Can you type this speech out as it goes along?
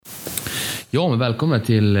Ja, men välkommen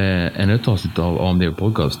till ännu ett avsnitt av AMD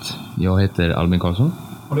Podcast. Jag heter Albin Karlsson.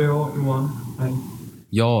 Och det är jag, Johan. Hej.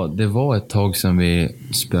 Ja, det var ett tag sedan vi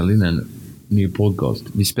spelade in en ny podcast.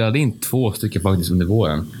 Vi spelade in 2 stycken faktiskt under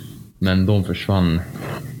våren. Men de försvann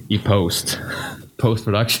i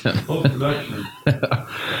post-production.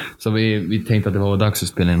 Så vi tänkte att det var dags att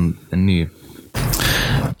spela en ny.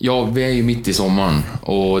 Ja, vi är ju mitt i sommaren.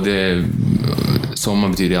 Och sommar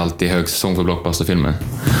betyder alltid högsäsong för blockbusterfilmer.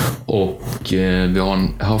 Och vi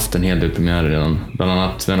har haft en hel del premiärer redan. Bland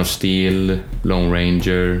annat Man of Steel, Lone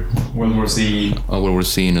Ranger, World War Z. Ja, World War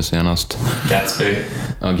Z nu senast. Gatsby.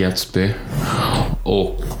 Ja, Gatsby.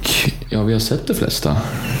 Och ja, vi har sett de flesta.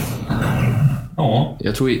 Ja.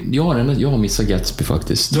 Jag tror jag har missat Gatsby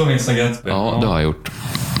faktiskt. Du har missat Gatsby? Ja, det har jag gjort.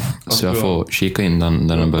 Så jag får kika in den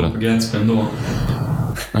när den börjar. På Gatsby ändå?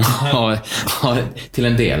 Ja, till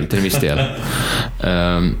en viss del.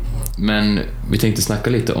 Men vi tänkte snacka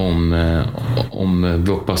lite om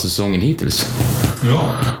blockbuster-säsongen hittills.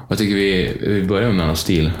 Ja. Jag tycker vi börjar med Man of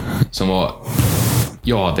Steel, som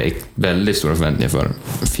jag hade väldigt stora förväntningar för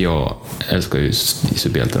jag älskar ju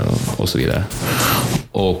superhjältar och så vidare.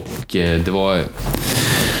 Och det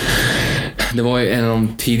var en av de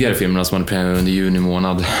tidigare filmerna som hade premiär under juni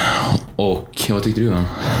månad. Och vad tyckte du, han?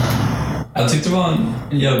 Jag tyckte det var en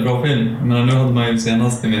jävligt bra film. Men nu hade man ju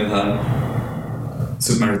senast med det här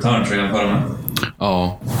Superman Returns redan förra med.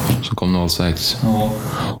 Ja, som kom 06. Ja.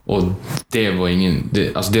 Och det var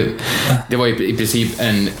det var i princip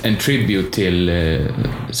en tribute till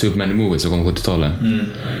Superman the Movie som kom på 70-talet.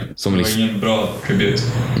 Som Det var ingen bra tribut,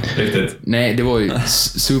 riktigt. Nej, det var ju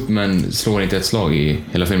Superman slår inte ett slag i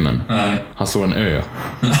hela filmen. Nej. Han slår en ö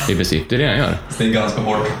i princip. Det är det han gör. Det är ganska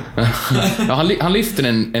hårt. Ja, han lyfter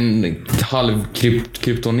en halv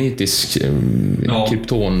kryptonitisk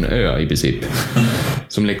kryptonö i princip.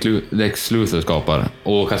 Som Lex Luthor skapar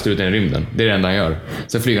och kastar ut den i rymden. Det är det enda han gör.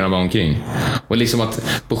 Sen flyger han bara omkring. Och liksom att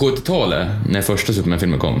på 70-talet, när första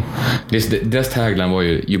Superman-filmen kom, deras tagline var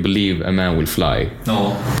ju You believe a man will fly.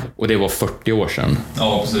 Ja. Och det var 40 år sedan.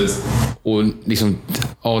 Ja, precis. Och liksom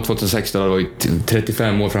 2016 var ju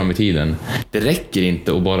 35 år fram i tiden. Det räcker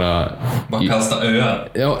inte att bara kasta öar.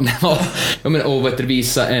 Ja, men och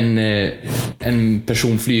visa en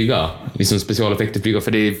person flyga, liksom specialeffekter flyga,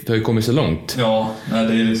 för det har ju kommit så långt. Ja, nej,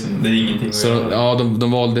 det är ingenting. Så ja,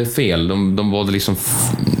 de valde fel. De valde liksom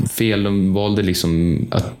fel. De valde liksom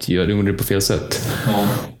att göra det på fel sätt. Ja.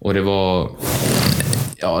 Och det var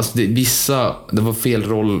alltså det var fel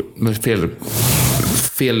roll, fel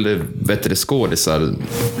skådisar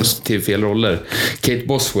till fel roller. Kate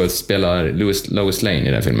Bosworth spelar Lois Lane i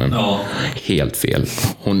den här filmen. Ja. Helt fel.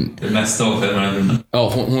 Det mesta av filmen.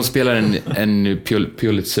 Ja, hon spelar en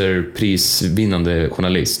Pulitzer-prisvinnande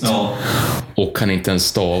journalist. Ja. Och kan inte ens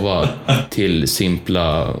stava till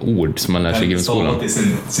simpla ord som man lär sig i grundskolan. Stava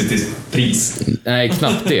till sitt pris. Nej,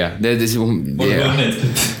 knappt det.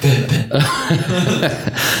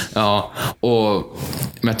 Ja,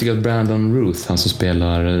 men jag tycker att Brandon Ruth, han som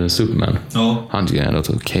spelar Superman, han tycker ändå att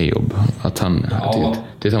det är okej jobb. Att han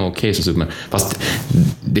det var okej som Superman. Fast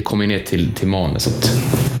det kommer ner till manuset.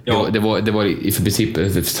 Ja. Det var i princip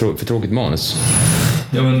för tråkigt manus.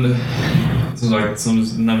 Ja, men som sagt, som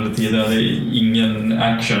du nämnde tidigare, det är ingen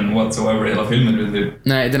action whatsoever i hela filmen.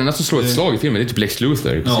 Nej, den enda som slår ett slag i filmen, det är typ Lex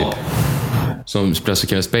Luthor i princip. Ja. Som spelar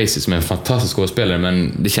Kevin Spacey, som är en fantastisk skådespelare,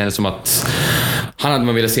 men det kändes som att han hade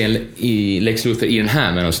man velat se i Lex Luthor i den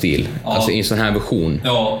här Man of Steel. Ja. Alltså i en sån här version.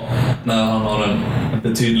 Ja, när han har en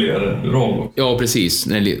betydligare roll. Ja, precis.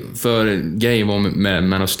 För grejen var med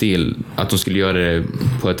Man of Steel att de skulle göra det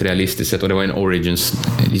på ett realistiskt sätt, och det var en origins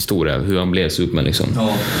historia, hur han blev Superman liksom.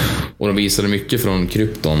 Ja. Och de visade mycket från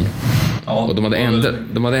Krypton. Ja. Och de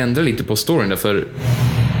hade ändrat lite på storyn där, för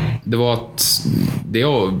det var att det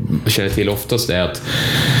jag känner till oftast är att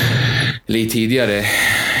lite tidigare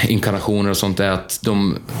inkarnationer och sånt är att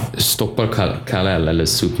de stoppar Kal-El eller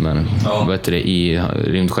Superman i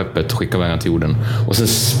rymdskeppet och skickar iväg till jorden, och sen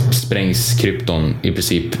sprängs Krypton i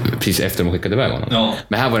princip precis efter de skickade iväg honom. Ja.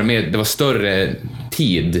 Men här var det var större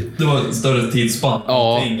tid. Det var större tidsspann.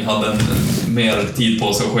 Ja. Allting hade mer tid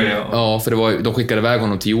på sig att ske. Ja, för de skickade iväg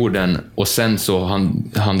honom till jorden, och sen så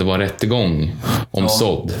han det var en rättegång om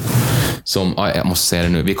Zod. Som, jag måste säga det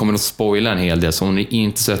nu, vi kommer att spoila en hel del, så om ni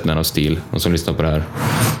inte sett Man of Steel, de som lyssnar på det här,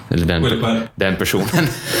 eller den personen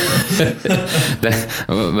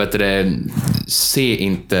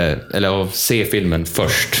se filmen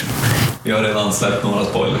först. Vi har redan släppt några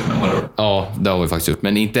spoilers. Ja, det har vi faktiskt gjort,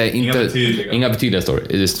 men inga betydliga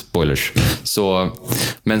spoilers. Så,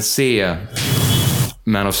 men se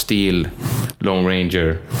Man of Steel, Lone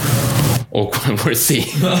Ranger och World War C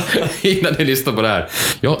innan ni lyssnar på det här.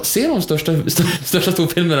 Jag ser de största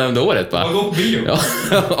storfilmerna under året, va? Vad går på bio?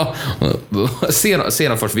 Ja. Se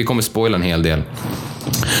dem först, vi kommer spoila en hel del.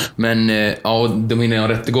 Men ja, de hinner ha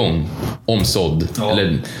rättegång om Sod,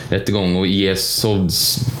 eller rättegång och ge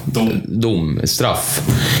Sods straff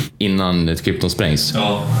innan Krypton sprängs.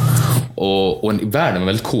 Ja. Och världen var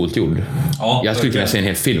väldigt coolt gjord. Ja, jag skulle kunna se en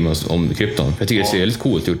hel film om Krypton. Jag tycker det ser väldigt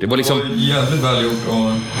coolt gjort. Det var liksom jävligt välgjort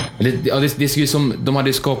och det såg ut som de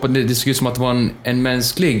hade skapat, det såg ut som att det var en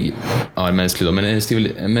mänsklig,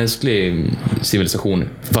 en mänsklig civilisation,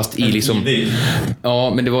 fast i liksom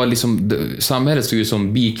men det var liksom samhället såg ut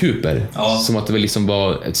som bikuper, som att det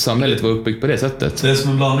liksom samhället var uppbyggt på det sättet. Det är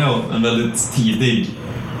som en blandning av en väldigt tidig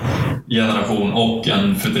generation och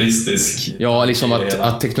en futuristisk. Ja, liksom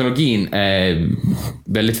att teknologin är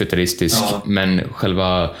väldigt futuristisk, men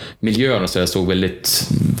själva miljön och så där såg väldigt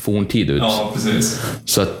forntid ut. Ja, precis.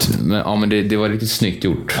 Så att, men det var riktigt snyggt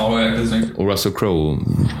gjort. Ja, det var jäkligt snyggt. Och Russell Crowe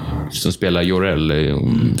som spelar Jor-El,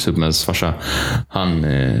 Supermans farsa, han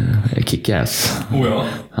är kick-ass. Oh ja.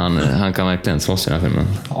 Han kan verkligen slåss i den här filmen.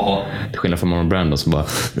 Ja. Till skillnad från Marlon Brando som bara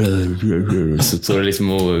så det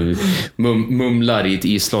liksom och mumlar i ett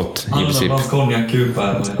islott i princip. Han har konjakkup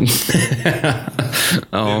här.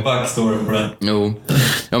 Det är backstoryn på den. Jo.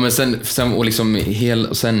 Ja, men sen och liksom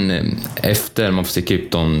sen efter man får se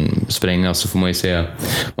Krypton sprängas så får man ju se,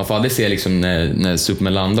 man får aldrig se liksom när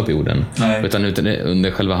Superman landar på jorden. Nej. Utan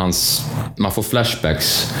under själva man får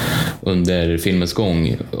flashbacks under filmens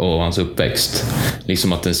gång och hans uppväxt.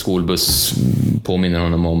 Liksom att en skolbuss påminner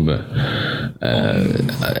honom om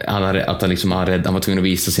att han liksom han var tvungen att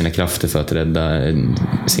visa sina krafter för att rädda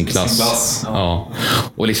sin klass. Ja.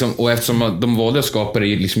 Och eftersom de valde att skapa det,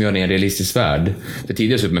 liksom göra det i en realistisk värld. För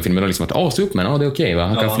tidigare Superman-filmer var liksom att Superman, det är okej, va?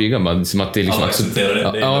 Han kan flyga, bara som att det liksom alla accepterar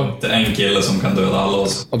det. Det är inte en kille som kan döda alla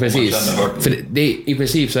oss. Och precis. För i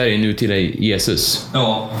princip så är det nutida Jesus.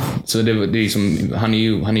 Ja. Så det är liksom,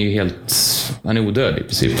 han är odöd i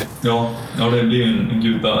princip. Ja, det blir ju en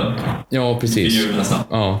guda. Ja, precis. Figur nästan.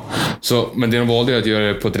 Ja. Så, men det de valde att göra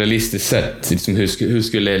det på ett realistiskt sätt. Liksom, hur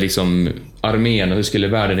skulle liksom armén och hur skulle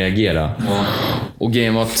världen reagera? Ja. Och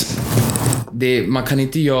grejen var att man kan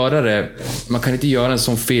inte göra en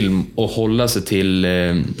sån film och hålla sig till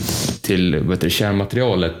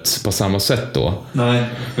kärnmaterialet på samma sätt då. Nej,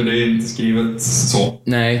 för det är inte skrivet så.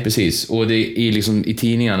 Nej, precis. Och det är liksom i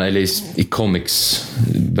tidningarna eller i comics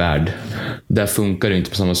värld, där funkar det inte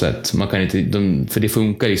på samma sätt. Man kan inte, för det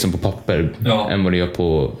funkar liksom på papper än vad det gör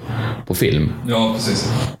på film. Ja,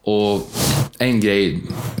 precis. Och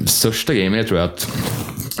största grejen med det tror jag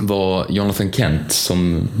var Jonathan Kent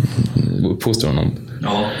som uppfostrade honom.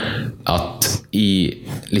 Ja. Att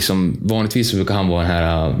liksom vanligtvis brukar han vara den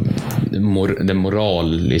här den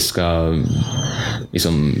moraliska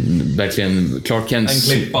liksom verkligen Clark Kent. En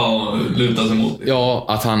klippa och luta sig mot. Ja,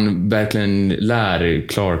 att han verkligen lär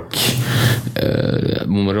Clark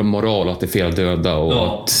moral, att det är fel att döda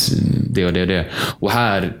och att det och det. Och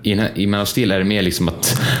här i Man of Steel är det mer liksom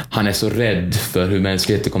att han är så rädd för hur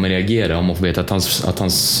mänskligheten kommer reagera om man får veta att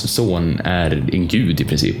hans son är en gud i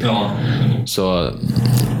princip. Ja. Så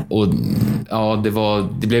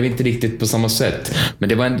det blev inte riktigt på samma sätt,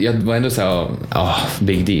 men jag var ändå så här,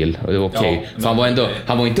 big deal, och det var okej. För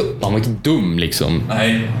han var inte dum liksom.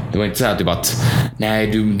 Nej. Det var inte så här typ att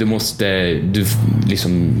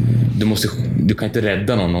du kan inte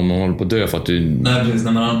rädda någon om någon håller på att dö för att du... Nej, precis.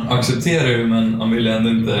 Men han accepterar ju, men han vill ändå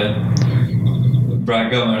inte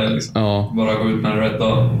bragga med det liksom. Ja. Bara gå ut med det rätt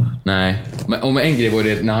av. Nej. Men en grej var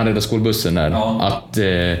det när han räddade skolbussen där, att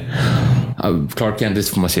Clark Kent, det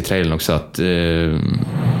får man se i trailern också, att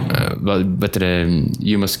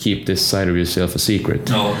you must keep this side of yourself a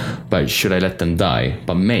secret. But should I let them die?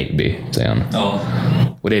 But maybe, säger han.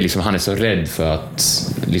 Och det är liksom, han är så rädd för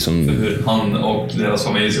att liksom... För hur han och deras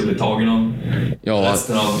familj ska bli tagen av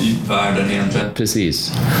resten av världen egentligen.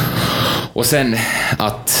 Precis. Och sen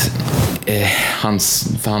att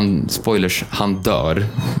spoilers, han dör.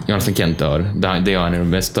 Jonathan Kent dör. Det är han i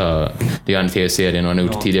den bästa, det är han i tv-serien och han har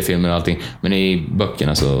gjort tidigare filmer och allting. Men i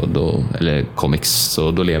böckerna eller comics,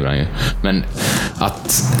 så då lever han ju. Men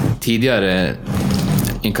att tidigare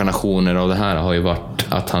inkarnationer av det här har ju varit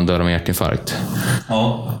att han dör av en hjärtinfarkt.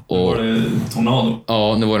 Ja, nu var det tornado.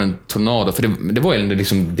 Ja, nu var det en tornado. För det var ju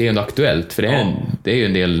liksom, det är ju aktuellt. För det är ju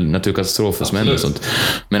en del naturkatastrofer som händer och sånt.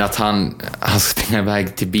 Men att han springer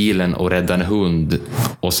iväg till bilen och räddar en hund.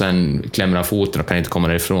 Och sen klämmer han foten och kan inte komma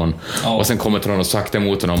därifrån. Och sen kommer tornado sakta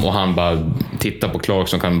mot honom. Och han bara tittar på Clark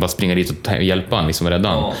som kan bara springa dit och hjälpa han, liksom, och rädda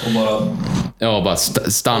han. Och bara... Ja, bara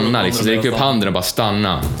stanna liksom. Så räcker upp handen och bara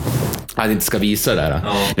stanna. att inte ska visa det där.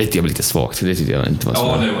 Det tycker jag var lite svagt. Det tyckte jag inte var så.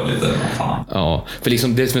 Ja, det var lite... Fan. Ja, för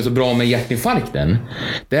liksom det som är så bra med hjärtinfarkten,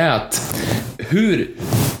 det är att hur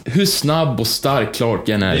snabb och stark Clark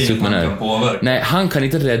än är, Superman är. Nej, han kan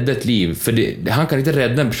inte rädda ett liv, för han kan inte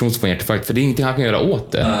rädda en person som får hjärtinfarkt, för det är ingenting han kan göra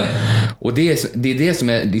åt det. Nej. Och det är det som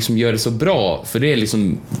är, liksom, gör det så bra, för det är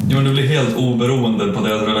liksom... Jo, men det blir helt oberoende på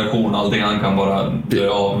deras relation, allting han kan bara dö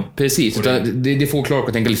av. Precis, det får Clark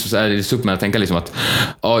att tänka liksom så här, Superman att tänka liksom att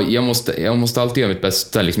ja, jag måste alltid göra mitt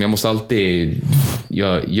bästa liksom, jag måste alltid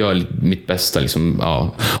göra mitt bästa liksom,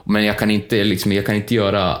 ja. Men jag kan inte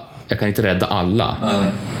rädda alla.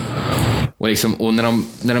 Och, liksom, och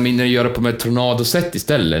när de gör det på med tornadosätt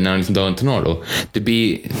istället, när de liksom dör en tornado, det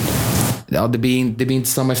blir inte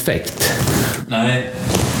samma effekt. Nej,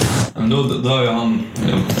 men då är ju han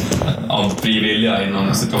av fri vilja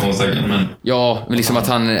inom situationstecken. Men... Ja, men liksom att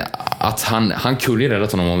han kunde ju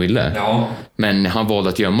räddat honom om han ville. Ja. Men han valde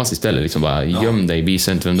att gömma sig istället. Liksom bara, göm dig,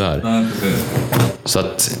 visa inte vem du är. Nej, precis. Så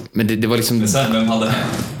att, men det var liksom... Men sen vem hade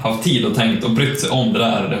haft tid och tänkt och brytt sig om det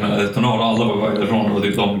där. Det med tornado, alla var väg därifrån och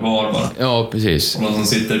typ de kvar bara. Ja, precis. Och de som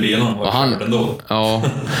sitter i bilen var han ändå. Ja,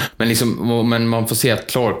 men man får se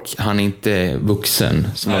att Clark, han är inte vuxen.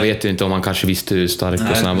 Så man vet ju inte om han kanske visste hur stark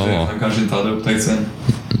och snabb han var. Han kanske inte hade upptäckt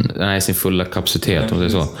sin fulla kapacitet, om det är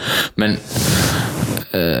så. Men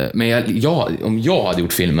om jag hade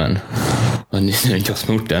gjort filmen, och nu är det jag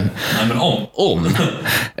som gjort den. Nej, men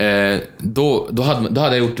då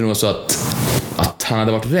hade jag gjort det nog så att han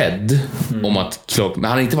hade varit rädd om att Clark, men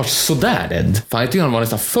han hade inte varit så där rädd, för jag tycker han var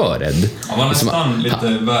nästan för rädd. Han var nästan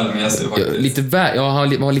lite väl mesig faktiskt.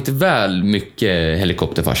 Han var lite väl mycket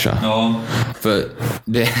helikopterfarsa. Ja. För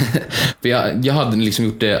jag hade liksom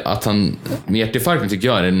gjort det att han med hjärtinfarkten tycker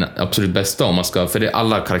jag är den absolut bästa om man ska, för det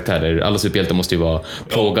alla karaktärer, alla superhjältar måste ju vara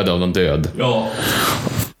plågade av någon död. Ja.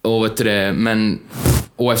 Och vet du det,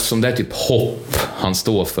 och eftersom det är typ hopp han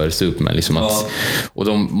står för, Superman liksom att, och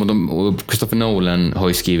Christopher Nolan har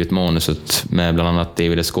ju skrivit manuset med bland annat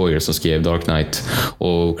David S. Goyer som skrev Dark Knight,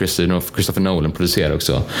 och Christopher Nolan producerar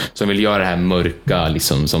också, som vill göra det här mörka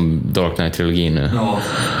liksom, som Dark Knight-trilogin nu.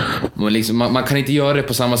 Men liksom, man kan inte göra det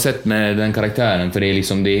på samma sätt med den karaktären, för det är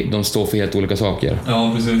liksom, de står för helt olika saker.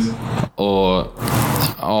 Ja, precis. Och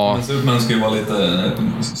men Superman ska ju vara lite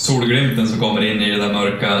solglimten som kommer in i det där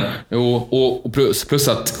mörka. Jo, och plus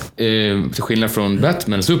att till skillnad från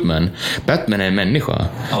Batman och Superman är en människa.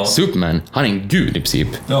 Superman, han är en gud i princip.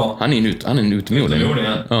 Han är en utomjording.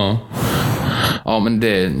 Ja, men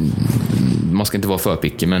det, man ska inte vara för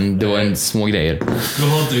picky, men det var en små grejer. Då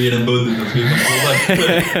har inte vi den budgeten att vi kan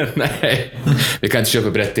påverka. Nej, vi kan inte köpa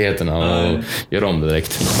upp rättigheterna och göra om det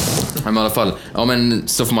direkt. Men i alla fall, men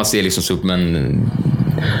så får man se liksom Superman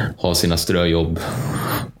ha sina ströjobb,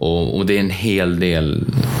 och det är en hel del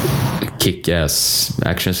kick-ass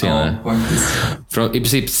actionscener. Från i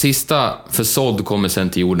princip sista, för Zod kommer sen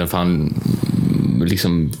till jorden, för han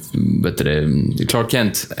liksom, Clark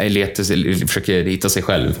Kent försöker hitta sig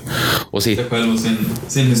själv och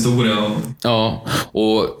sin historia. Ja,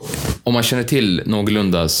 och om man känner till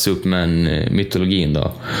någorlunda Superman-mytologin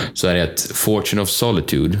då, så är det ett Fortune of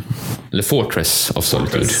Solitude, eller Fortress of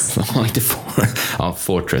Solitude.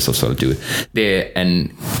 Fortress of Solitude. Det är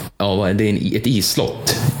ett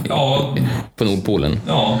isslott på Nordpolen.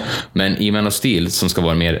 Men i Man of Steel, som ska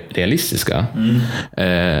vara mer realistiska,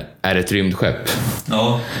 är ett rymdskepp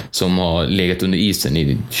som har legat under isen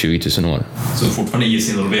i 20 000 år. Så fortfarande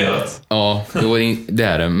is involverat. Ja, det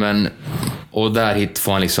är det. Men, och där hit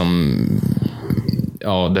får han liksom...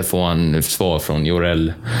 Ja, där får han svar från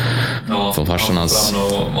Jor-El. Från farsan hans...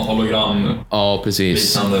 och hologram. Ja,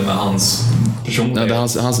 precis. Liknande med hans personlighet. Ja,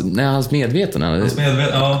 hans medvetande.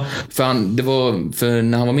 För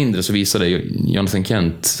när han var mindre så visade Jonathan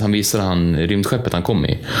Kent, han rymdskeppet han kom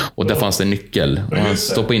i. Och där fanns det en nyckel. Och han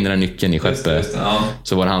stoppade in den här nyckeln i skeppet.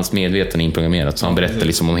 Så var det hans medvetande inprogrammerat. Så han berättade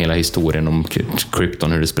liksom om hela historien om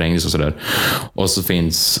Krypton, hur det sprängdes och sådär. Och så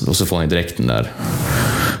får han direkt den där.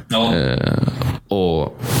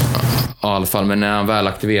 Och i alla fall, men när han väl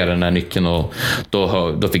aktiverade den här nyckeln, och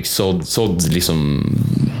då fick Zod liksom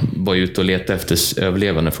var ute och leta efter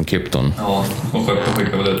överlevande från Krypton. Ja, och skeppet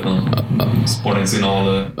skickade väl ut någon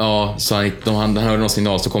spårningssignal. Ja, så han hörde någon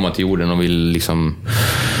signal, så kom han till jorden och vill liksom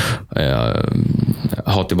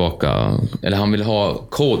ha tillbaka, eller han vill ha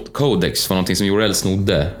Codex för någonting som Jor-El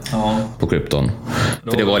snodde på Krypton.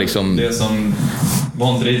 För det var liksom... Det som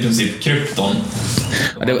var inte i princip Krypton.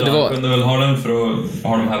 Det var... kunde väl ha den för att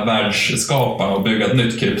ha de här världsskaparna och bygga ett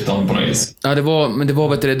nytt krypton på något vis. Ja, det var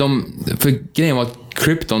vet du, för grejen var att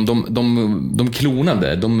krypton, de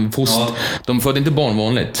klonade, de födde inte barn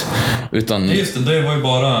vanligt, utan just det var ju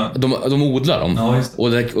bara de odlar dem. Ja,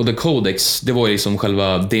 och the Codex, det var ju liksom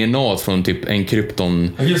själva DNA från typ en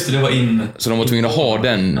krypton. Ja, just det var in. Så de var tvungna att ha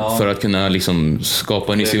den för att kunna liksom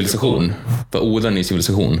skapa en ny civilisation, för att odla en ny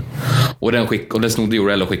civilisation. Och den snodde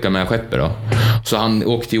Jor-El och skickade med skeppet då. Så han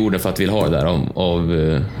åkte till jorden för att vilja ha det där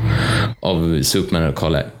av Superman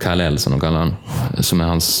Kal-El som de kallar han, som är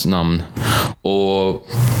hans namn.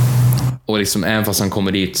 Och liksom, även fast han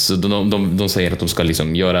kommer dit så de säger att de ska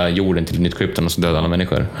liksom göra jorden till ett nytt krypton och så döda alla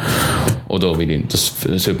människor. Och då vill inte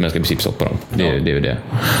Superman ska i princip stoppa dem. Det är ju det.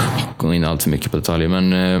 Går in allt för mycket på detaljer,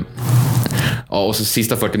 men ja, och så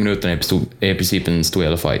sista 40 minuterna är i princip en stor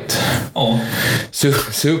jävla fight. Ja.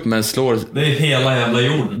 Superman slår... Det är hela jävla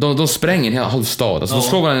jorden. De spränger en hel halv stad. Alltså, de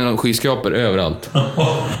slår varandra skyskrapor överallt.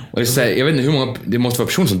 Och det är så här, jag vet inte hur många... Det måste vara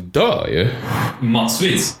personer som dör ju.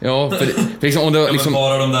 Massvis. Ja, för liksom, om det, liksom...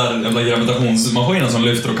 bara de där jävla gravitationsmaskinerna som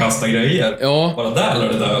lyfter och kastar grejer. Ja. Bara där lär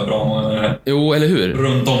det dö bra många. Jo, eller hur?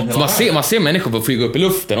 Runt om hela man ser människor få flyga upp i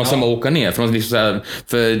luften och sen bara åka ner.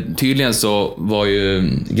 För tydligen så var ju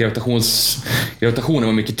gravitationen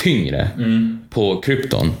var mycket tyngre på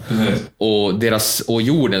krypton. Och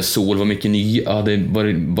jordens sol var mycket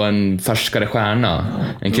var en färskare stjärna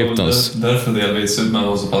än kryptons. Därför delvis Superman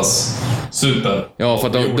var så pass super. Ja, för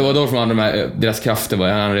att det var då som deras krafter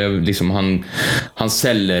var liksom hans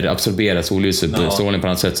celler absorberar sollyset på strålning på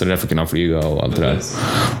något sätt, så därför kunde han flyga och allt det där.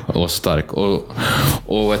 Och var stark.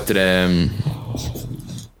 Och vet du,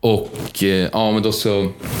 ja, men då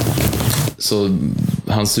så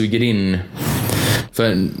han suger in.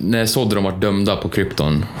 För när Zod de var dömda på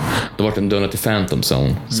krypton, då var de dömda till Phantom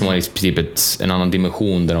Zone, som var i princip en annan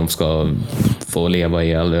dimension där de ska få leva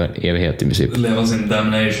i all evighet i princip. Leva sin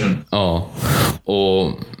damnation. Ja.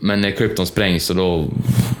 Men när krypton sprängs så då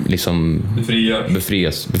liksom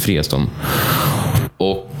befrias de.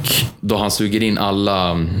 Och då han suger in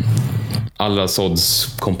alla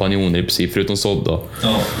Zods kompanjoner i princip, förutom Zod då.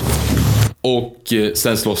 Ja. Och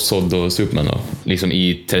sen slåss Zod och Superman då. Liksom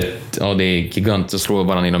det är gigant, så slår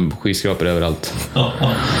varandra inom skyskrapor överallt.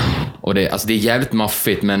 Och det är jävligt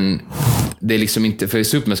maffigt, men det är liksom inte, för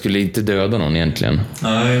Superman skulle inte döda någon egentligen.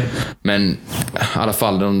 Nej. Men i alla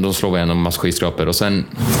fall, de slår varandra en massa skyskrapor. Och sen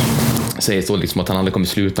säger så liksom att han aldrig kommer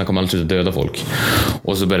sluta, han kommer aldrig sluta döda folk.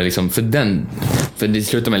 Och så börjar liksom, för det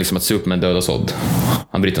slutar med liksom att Superman dödar Zod.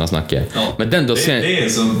 Han bryter hans nacke. Ja, men det är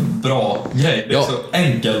så bra grej. Det är så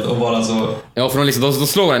enkelt och bara så... Ja, för de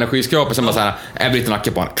slår varandra skyskrapor, sen bara såhär, jag bryter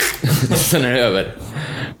nacke på honom. Sen är det över.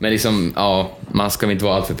 Men liksom, ja, man ska väl inte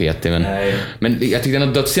vara allt för petig, men jag tyckte den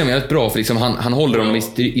här dödsscenen var väldigt bra, för liksom han håller dem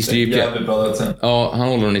i strypgrepp. Ja, han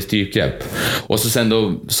håller dem i strypgrepp. Och så sen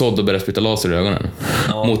då Zod och börjar spruta laser i ögonen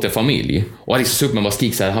mot en familj. Och liksom Superman bara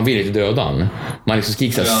skriker så här, han vill inte döda han. Man liksom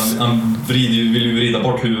skriker så här, han vill ju vrida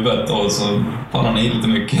bort huvudet, och så fan han i lite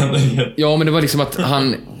mycket. Ja, men det var liksom att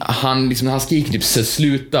han skriker typ så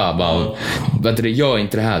sluta bara, gör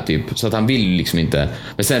inte det här typ, så att han vill liksom inte.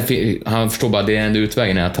 Men sen han förstår bara, det är enda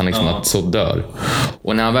utvägen är att han liksom att så dör.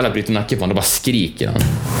 Och när han väl har bryter nacken på honom, då bara skriker han.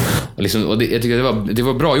 Och liksom, och jag tycker det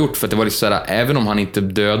var bra gjort, för att det var liksom så här, även om han inte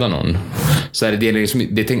dödar någon, så är det liksom,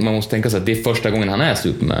 man måste tänka sig att det är första gången han är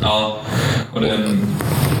Superman. Ja, och det är en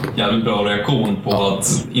jävligt bra reaktion på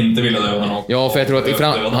att inte vilja döda någon. Ja, för jag tror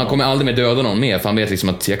att han kommer aldrig mer döda någon mer, för han vet liksom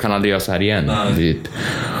att jag kan aldrig göra så här igen.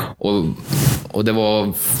 Och det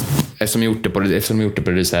var eftersom de gjort det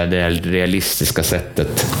på det så här, det realistiska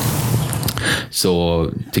sättet, så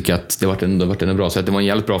tycker jag att det var en bra, så att det var en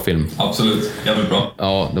jävligt bra film. Absolut, jävligt bra.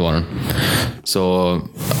 Ja, det var den. Så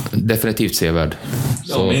definitivt sevärd.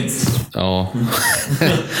 Så, minst. Ja.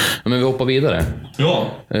 Men vi hoppar vidare. Ja.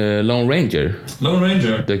 Lone Ranger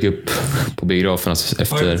dök upp på biograferna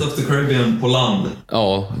efter Pirates of the Caribbean på land.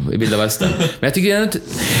 Ja, i vilda västern. Men jag tycker jag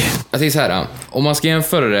tänker så här, om man ska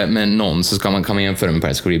jämföra det med någon, så kan man jämföra med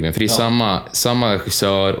Pirates of the Caribbean, för det är samma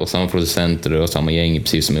regissör och samma producenter och samma gäng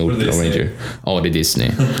precis som gjort Lone Ranger. Ja, det är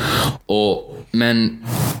Disney. Och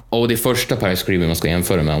det är första Pirates of the Caribbean man ska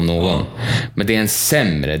jämföra med om någon. Men det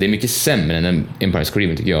är mycket sämre än Pirates of the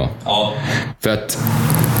Caribbean, tycker jag. Ja. För att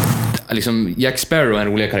liksom, Jack Sparrow är en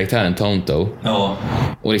roligare karaktär än Tonto. Ja.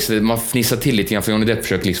 Och liksom, man fnissar till lite grann, för Johnny Depp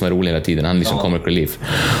försöker liksom vara rolig hela tiden. Han liksom comic relief.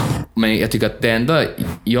 Men jag tycker att det enda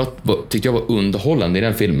jag tyckte jag var underhållande i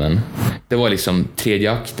den filmen, det var liksom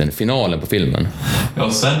tredje akten, finalen på filmen.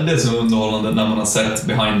 Ja, sen det som är underhållande när man har sett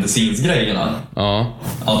behind the scenes-grejerna. Ja.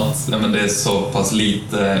 Att det är så pass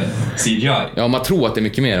lite CGI. Ja, man tror att det är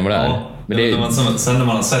mycket mer än vad det är. Men det... Sen när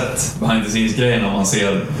man har sett behind the scenes-grejen och man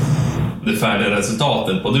ser det färdiga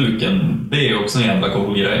resultatet på duken, det är också en jävla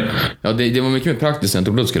cool grej. Ja, det var mycket mer praktiskt än jag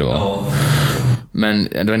trodde det skulle vara. Ja. Men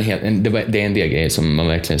det är en del grejer som man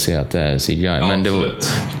verkligen ser att det är CGI. Ja, men det var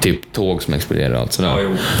typ tåg som exploderar och allt sådär.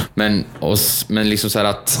 Ja, men liksom så här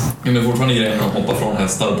att... Men det är fortfarande grejer när de hoppar från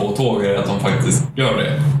hästar på tåg är att de faktiskt gör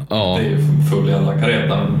det. Ja. Det är full jävla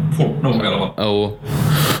kareta, fort nog i alla fall. Ja.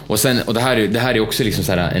 Och det här är också liksom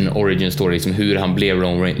så här en origin story, liksom hur han blev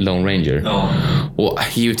Lone Ranger. Ja. Och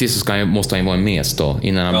givetvis så måste han vara en mes då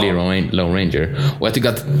innan han blir Lone Ranger. Och jag tycker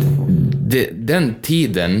att den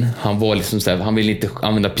tiden han var liksom så här, han vill inte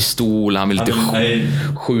använda pistol, han vill inte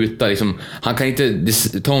skjuta liksom, han kan inte,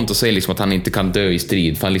 det tar inte att säga liksom att han inte kan dö i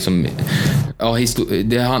strid, för han liksom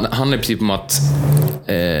det handlar i princip om att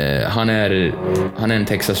han är en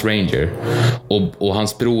Texas Ranger och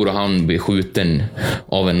hans bror och han blir skjuten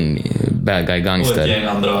av en bad guy gangster. Och ett gäng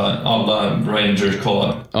andra, alla Rangers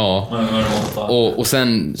kvar. Ja. Och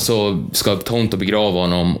sen så ska Tonto begrava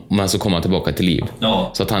honom, men så kommer han tillbaka till liv.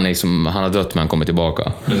 Ja. Så att han liksom, han har dött men han kommer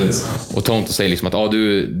tillbaka. Precis. Och Tonto säger liksom att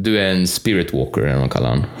du är en spirit walker, eller vad man kallar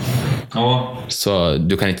han. Ja. Så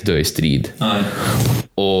du kan inte dö i strid. Nej.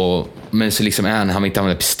 Men så liksom han vill inte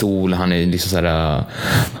använda pistol, han är liksom såhär...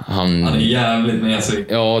 Han är jävligt mesig.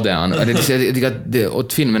 Ja, det är han. Jag tycker att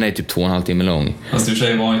och filmen är typ 2,5 timmar lång. Fast i och för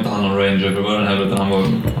sig var inte han någon ranger för början heller, utan han var...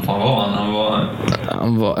 Vad fan var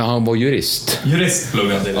han? Han var jurist. Jurist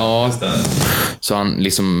pluggade till. Ja. Så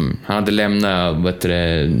han hade lämnat,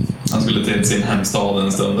 han skulle till sin hemstad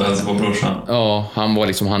en stund och hälsa på brorsan. Ja, han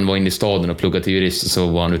var inne i staden och pluggade till jurist, och så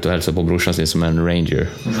var han ute och hälsade på brorsan sin som en ranger.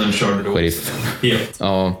 Och sen körde du sheriff. Helt.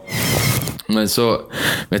 Ja. Men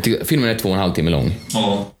jag tycker, filmen är 2,5 timmar lång.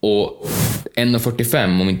 Ja. Och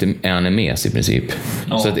 1:45 om inte han är med i princip.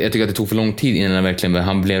 Ja. Så jag tycker att det tog för lång tid innan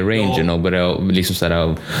han blev ranger och började liksom så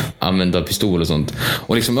här, använda pistol och sånt.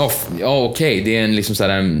 Och liksom, okej, det är en liksom så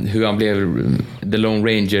här, hur han blev The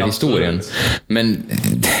Lone Ranger-historien. Men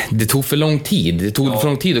det tog för lång tid. Det tog för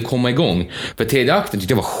lång tid att komma igång. För tredje akten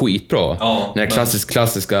tyckte jag var skitbra. Ja, den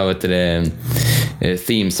klassiska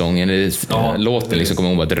theme-sången, låten liksom kommer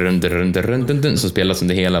ihåg bara som spelas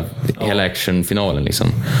under hela actionfinalen liksom.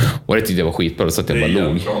 Och det tyckte jag var skitbra, så att jag bara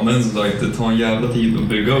log. Men som sagt, det tar en jävla tid att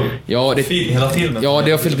bygga upp. Ja, hela filmen. Ja,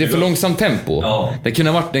 det är för långsamt tempo. Ja.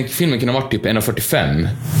 Den filmen kunde ha varit typ 1:45.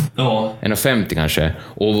 Ja. 1:50 kanske.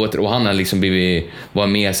 Och han har liksom var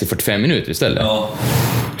med sig 45 minuter istället. Ja.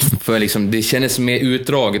 För liksom, det kändes mer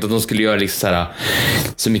utdraget att de skulle göra liksom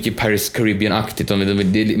så mycket Paris Caribbean-aktigt.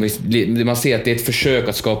 Man ser att det är ett försök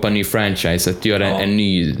att skapa en ny franchise, att göra en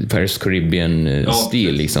ny Paris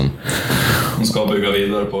Caribbean-stil liksom. De ska bygga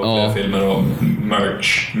vidare på flera filmer och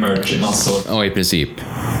merch i massor. Ja, i princip.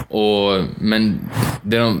 Men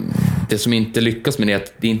det som inte lyckas med det är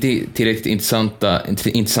att det inte är tillräckligt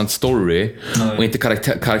intressant story. Nej. Och inte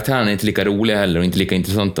karaktärerna är inte lika roliga heller och inte lika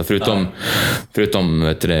intressanta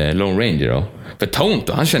förutom Lone Ranger då. För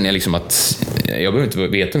Tonto, han känner jag liksom att jag behöver inte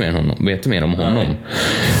veta mer om honom.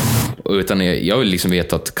 Utan jag vill liksom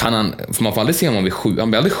veta att för man får aldrig se om han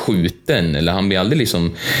blir aldrig skjuten, eller han blir aldrig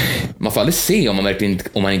liksom, man får aldrig se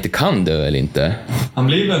om han inte kan dö eller inte. Han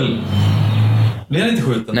blir han inte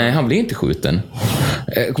skjuten? Nej, han blir inte skjuten.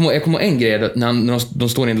 Jag kommer en grej när de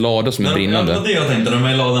står i en lada som är brinnande. Det var det jag tänkte, de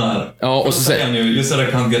är i ladan här. Ja, och så säger han ju, you said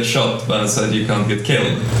I can't get shot, but I said you can't get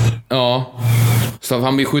killed. Ja. Så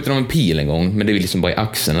han blir skjuten av en pil en gång, men det är liksom bara i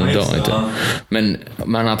axeln och dör inte.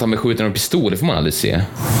 Men att han blir skjuten av en pistol, det får man aldrig se.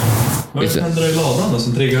 Vad händer i ladan då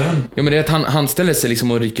som triggar den? Ja, men det är att han ställer sig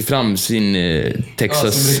liksom och rycker fram sin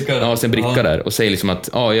Texas, sin bricka där och säger liksom att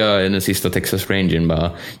jag är den sista Texas Rangern,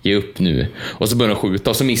 bara ge upp nu. Och så börjar de skjuta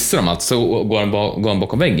och så missar de allt, så går han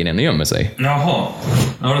bakom väggen igen och gömmer sig. Jaha.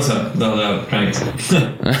 Ja, det så. Det hade jag prankt.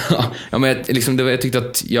 Ja, men jag tyckte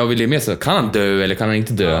att jag ville med så kan han dö eller kan han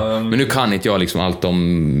inte dö? Men nu kan inte jag liksom allt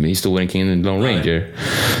om historien kring Lone Ranger.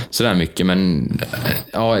 Så där mycket, men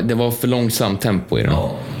det var för långsamt tempo i den.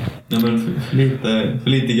 Ja. Ja, men för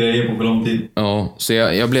lite grejer på för lång tid. Ja, så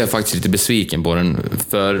jag blev faktiskt lite besviken på den.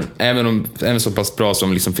 För även så pass bra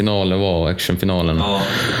som liksom finalen var, actionfinalen,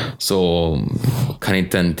 så kan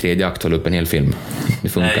inte en tredje akt hålla upp en hel film. Det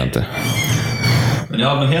funkar inte. Men i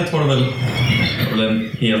allmänhet var det väl en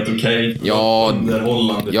helt okej.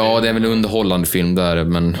 Underhållande. Ja, det är väl en underhållande film där,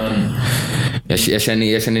 men jag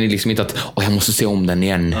känner liksom inte att jag måste se om den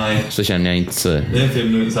igen. Nej. Så känner jag inte så. Det är en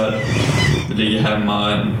film nu så här, det ligger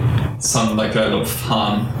hemma en söndagkväll och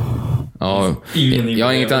fan. Ja, jag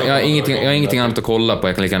har ingenting annat att kolla på.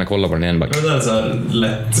 Jag kan lika gärna kolla på den igen. Det är så här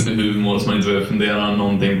lätt humor som man inte behöver fundera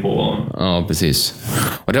någonting på. Ja, precis.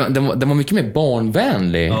 Och den var mycket mer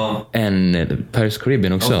barnvänlig än Pirates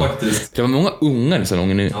Caribbean också. Ja, faktiskt. Det var många ungar i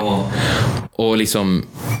salongen nu. Ja. Och liksom...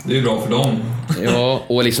 Det är ju bra för dem. Ja,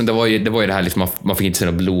 och liksom det var ju det här liksom, man fick inte se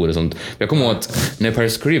något blod och sånt. Jag kommer ihåg att när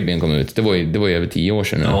Pirates Caribbean kom ut, det var ju över 10 år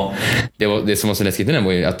sedan nu. Ja. Det som var så läskigt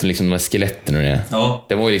var ju att liksom de här skeletten och det. Ja.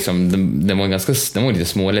 Det var ju liksom den var lite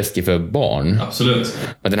småläskig för barn. Absolut.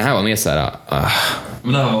 Men den här var mer så här.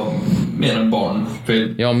 Men det här var mer en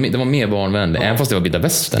barnfilm. Ja, det var mer barnvänlig, även fast det var Vilda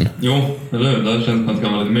Västern. Jo, eller hur? Det känns som att det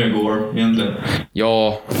kan vara lite mer gore egentligen.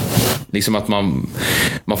 Ja, liksom att man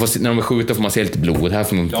får se, när de är skjuta får man se lite blod. Här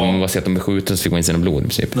får man bara se att de är skjuta, så fick man inte se något blod i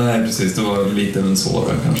princip. Nej, precis. Det var lite en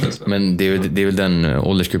svårare kanske. Men det är väl den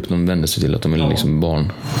åldersgruppen de vänder sig till, att de är liksom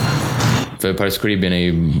barn. För Pirates Caribbean är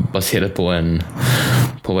ju baserat på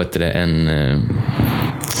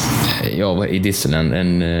i Disneyland,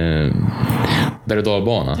 en berg- och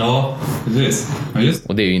dalbana. Ja, precis. Ja, just.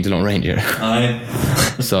 Och det är ju inte Lone Ranger. Nej.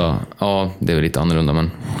 Så, ja, det är väl lite annorlunda,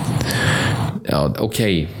 men... Ja,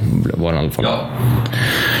 okej var den i alla fall. Ja.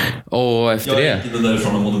 Och efter jag gick inte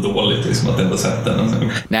därifrån och mådde dåligt, liksom att jag inte sett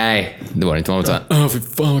den. Nej, det var det inte. Man var såhär, fy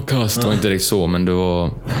fan vad kast. Det var inte riktigt så, men det var...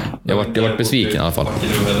 Jag var besviken i alla fall.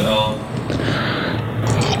 Ja.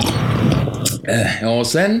 Ja, och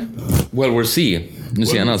sen World War C, nu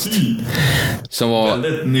senast. Som var...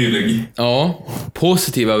 Väldigt nylig. Ja,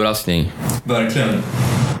 positiv överraskning. Verkligen.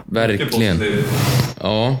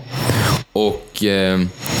 Ja. Och...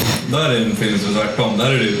 Där är en film som är tvärtom.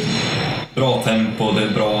 Där är det bra tempo, det är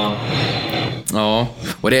bra... Ja,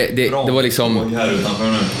 och det var liksom... här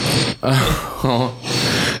utanför nu. Ja.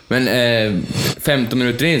 Men 15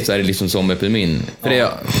 minuter in så är det liksom zombieepidemin. För det,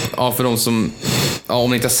 för de som... Ja, om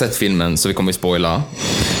ni inte har sett filmen så vi kommer spoila.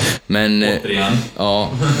 Men... Återigen. Ja.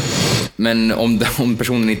 Men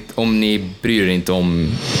om ni bryr er inte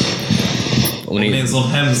om... Om ni är en sån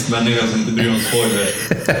hemsk människa som inte bryr om spoiler.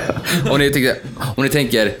 om ni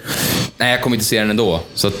tänker, nej jag kommer inte se den ändå,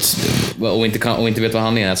 så att, och inte vet vad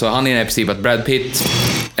handlingen är. Så handlingen är i princip att Brad Pitt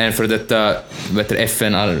är en för detta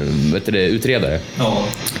FN-utredare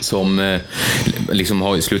som liksom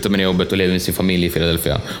har slutat med jobbet och lever med sin familj i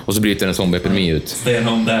Philadelphia. Och så bryter en zombieepidemi ut. Stay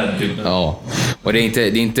home dad, typ. Ja. Och det är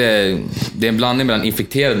en blandning mellan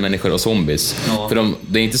infekterade människor och zombies. Ja. För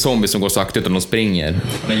det är inte zombies som går sakta, utan de springer.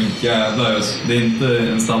 Men jävlar, det är inte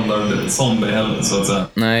en standard zombie heller, så att säga.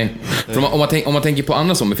 Nej. För om man tänker på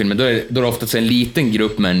andra zombiefilmer, då är det ofta en liten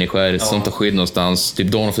grupp människor som tar skydd någonstans. Typ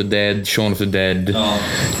Dawn of the Dead, Shaun of the Dead. Ja.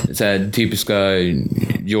 Så här, typiska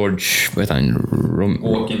George, vad heter han?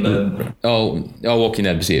 Walking Dead. Ja, Walking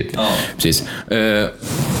Dead, precis.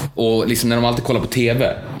 Och liksom när de alltid kollar på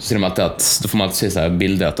TV så ser de alltid att, då får man alltid se så här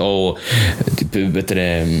bilder att typ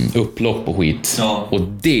upplopp och skit. Ja. Och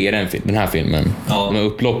det är den här filmen. Ja. De här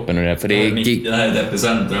upploppen och det. För det här är ett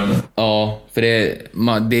epicentrum. Ja, för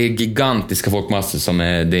det är gigantiska folkmassor som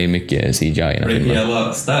det är mycket CGI i den här filmen. Det är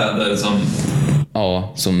hela städer som...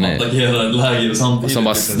 Ja, som attackerar ett läger samtidigt. Som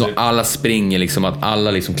bara, alla springer liksom, att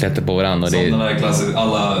alla liksom klättrar på varandra. Som den här klassiska,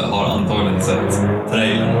 alla har antagligen sett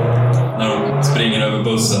trailern. När de springer över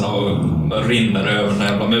bussen och rinner över den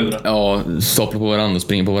här jävla muren. Ja, staplar på varandra och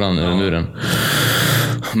springer på varandra över muren.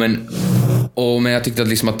 Men jag tyckte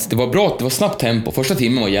att det var bra, det var snabbt tempo. Första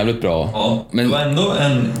timmen var jävligt bra. Ja, men det var ändå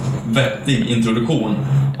en vettig introduktion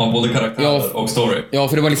av både karaktär och story. Ja,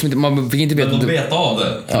 för det var liksom inte, man fick inte veta... Men de vet av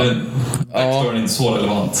det, för backstoryn är inte så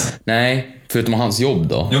relevant. Nej, förutom hans jobb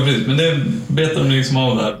då. Jo, precis, men det vet de liksom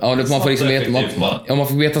av där. Ja, man får liksom veta, man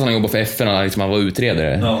får veta att han jobbar för FN och liksom han var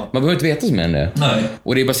utredare. Ja. Man behöver inte veta så mer än det. Nej.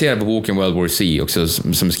 Och det är baserat på boken World War C också,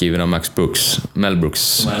 som är skriven av Mel Brooks. Som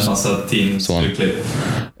är en massa teamsklipp.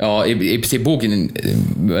 Ja, i princip boken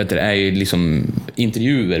är ju liksom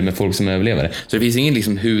intervjuer med folk som överlever. Så det finns ingen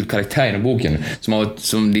liksom huvudkaraktär i boken som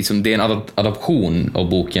liksom, det är en adaption av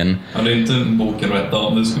boken. Ja, det är inte boken rätt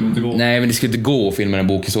av, det skulle inte gå. Nej, men det skulle inte gå att filma den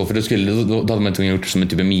boken så, för då hade man inte gjort det som en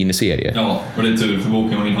typ en miniserie. Ja, och det är tur för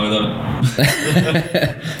boken var inhöjdare.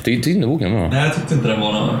 Tyckte inte boken var bra? Nej, jag tyckte inte den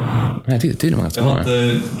var någon. Nej, jag tyckte den var ganska bra.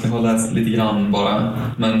 Jag har läst lite grann bara,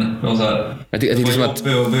 men det var så här. Jag tyckte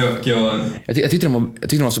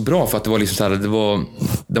den var så bra för att det var liksom så här,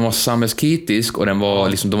 den var samhällskritisk och den var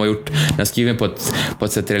liksom, de var skriven på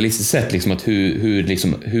ett sätt realistiskt sätt liksom, att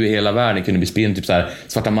hur hela världen kunde bli spriden, typ så här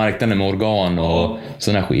svarta marknaden med organ och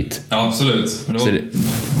sån här skit. Ja, absolut. Men det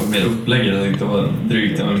var mer upplägget, jag tänkte det var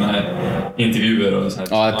drygt med intervjuer och så här.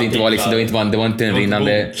 Ja, att det inte var liksom, det var inte en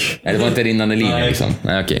rinnande, nej, det var inte en rinnande linje liksom.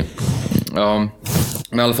 Nej, okej. Ja.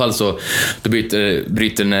 Men i alla fall så då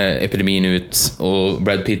bryter den här epidemin ut och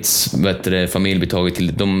Brad Pitts familj blir taget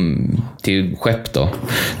till skepp då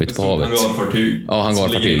ute på havet. Hangarfartyg. Ja,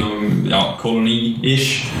 hangarfartyg.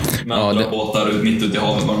 Koloni-ish. Men andra båtar mitt ute i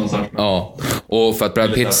havet bara någonstans. Ja, och för att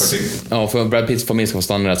Brad Pitts familj ska få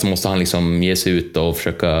stanna där så måste han liksom ge sig ut och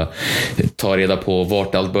försöka ta reda på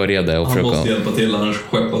vart allt började och han måste hjälpa till, annars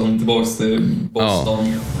skeppar de tillbaks till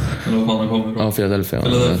Boston. Eller vad fan han kommer ifrån. Ja, Philadelphia.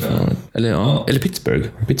 Eller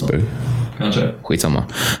Pittsburgh. Kanske. Skitsamma.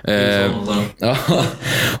 Ja.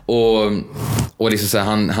 Och liksom så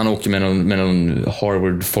här, han åker med någon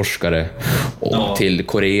Harvard-forskare till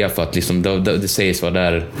Korea för att liksom, det sägs vara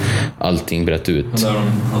där allting bröt ut. Där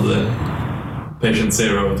de hade Patient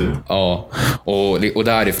Zero typ. Ja, och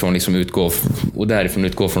därifrån liksom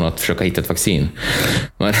utgår från att försöka hitta ett vaccin.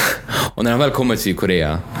 Och när han väl kommer till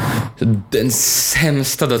Korea, den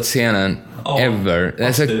sämsta dödsscenen ever. Det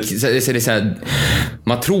är så här,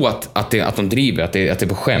 man tror att de driver, att det är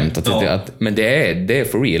på skämt, men det är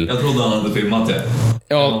for real. Jag trodde han hade filmat det.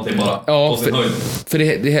 Ja, för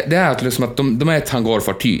det är att liksom att de är ett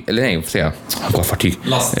hangarfartyg, eller nej, får säga hangarfartyg.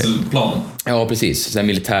 Lastplan. Ja, precis. Så här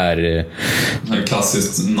militär.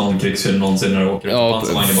 Klassiskt non-krigsfilm någonsin när du åker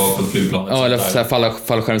pansarvagn bak på ett flygplan. Ja, eller så här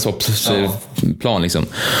fallskärmshoppsplan liksom.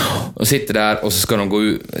 Och sitter där och så ska de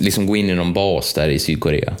gå in i någon bas där i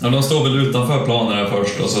Sydkorea. Ja, de står väl utanför planen där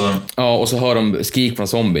först och så. Ja, och så hör de skrik från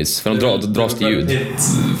zombies, för de dras till ljud.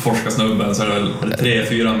 Forskarsnubben så är det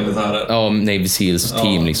 3-4 militärer. Ja, Navy Seals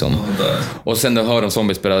team liksom. Och sen då hör de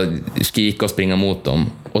zombies börja skrika och springa mot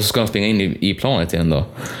dem. Och så ska de springa in i planet igen då.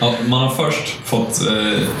 Ja, man har först fått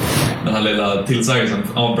den här lilla tillsägelsen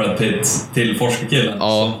av Brad Pitt till forskarkillen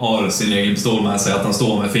som har sin egen pistol med sig, att han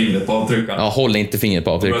står med fingret på avtryckaren. Ja, håll inte fingret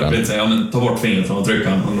på avtryckaren. Brad Pitt säger, men ta bort fingret från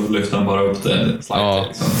avtryckaren, och då lyfter han bara upp det slightly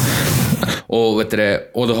liksom.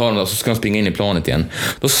 Och då hör de, så ska de springa in i planet igen.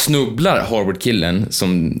 Då snubblar Harvard-killen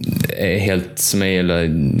som är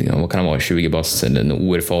vad kan han vara, 20 bast eller en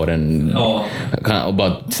oerfaren och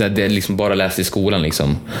det är liksom bara läst i skolan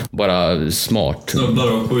liksom. Bara smart.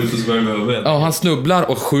 Snubblar och skjuter sig själv i huvudet. Ja, han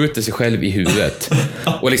snubblar och skjuter sig själv i huvudet.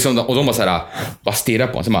 och de bara såhär, bara stirrar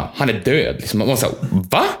på honom. Han är död. Liksom. Man såhär,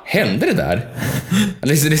 va? Hände det där?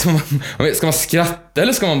 Liksom, ska man skratta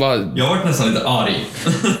eller ska man bara... Jag var nästan lite arg.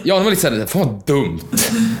 Ja, det var lite såhär, fan vad dumt.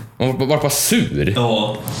 Man var bara sur.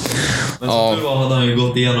 Ja. Men som tur var hade han ju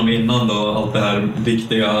gått igenom innan då allt det här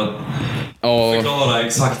viktiga. Förklara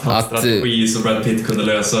exakt hans strategi så Brad Pitt kunde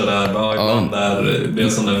lösa det där. Ibland där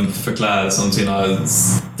det som den förklär som sina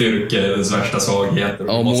styrkors värsta svagheter.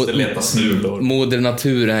 Och måste leta smulor. Moder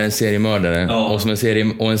natur är en seriemördare. Och som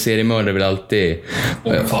en seriemördare vill alltid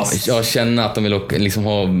känna att de vill liksom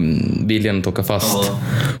ha viljan att åka fast.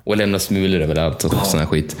 Och lämna smulor överallt och sån här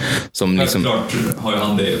skit. Som liksom... Klart har ju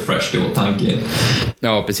han det fresh i åtanke.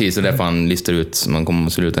 Ja, precis. Och därför han listar ut så man kommer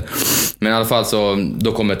att sluta. Men i alla fall så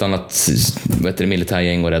då kommer ett annat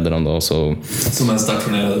militärgäng och räddar dem då. Så... Som är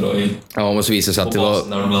stationerade då i... Ja, och så visade sig att det var...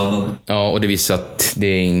 När de landade. Ja, och det visade att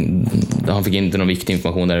han fick inte någon viktig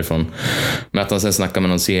information därifrån. Men att han sen snackar med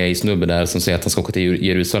någon CIA-snubbe där som säger att han ska åka till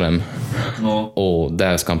Jerusalem. Ja. Och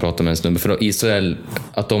där ska han prata med en snubbe. För då Israel,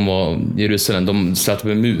 att de var Jerusalem, de satt på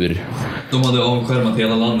en mur. De hade avskärmat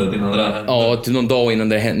hela landet innan det där hände. Ja, till någon dag innan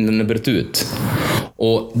det bröt ut.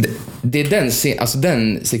 Och det är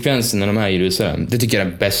den sekvensen när de är i Jerusalem, det tycker jag är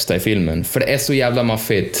den bästa i filmen. För det är så jävla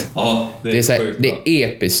maffigt. Ja, det är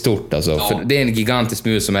episkt stort alltså. Ja. För det är en gigantisk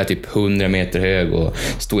mur som är typ 100 meter hög och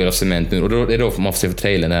stor av cementmur. Och det är då man får se för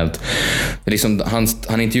trailern att liksom,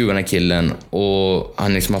 han intervjuar den här killen och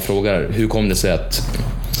han frågar hur kom det sig att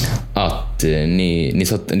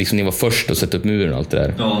ni var först att sätta upp muren och allt det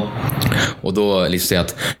där. Ja. Och då liksom säger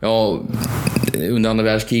att under andra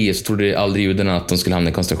världskriget så trodde aldrig judarna att de skulle hamna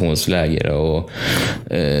i koncentrationsläger och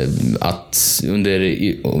att under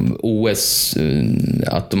OS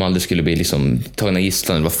att de aldrig skulle bli liksom tagna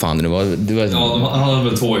gisslan eller vad fan det nu var. Han hade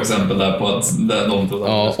väl 2 exempel där på att de trodde.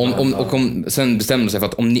 Ja, sen bestämde de sig för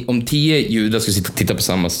att om 10 judar skulle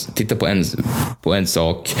titta på en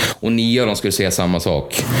sak och 9 av dem skulle säga samma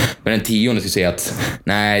sak, men den 10:e skulle säga att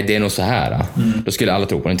nej, det är nog så här. Då skulle alla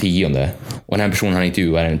tro på den 10:e. Och den här personen han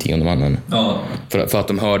intervjuar är den 10:e mannen. Ja. För att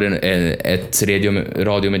de hörde ett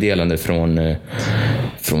radiomeddelande från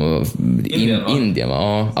Indien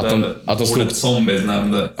va? Ja, att de slogs zombies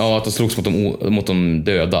nämnde. Ja, att de slogs mot de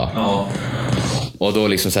döda. Ja. Och då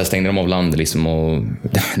liksom så här stängde de av landet liksom och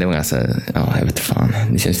det var ganska, jag vet inte fan,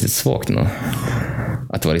 det känns lite svagt nu.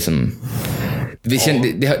 Att det var liksom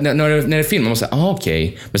när det filmar man säger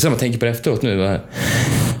okej. Men sen man tänker på det efteråt nu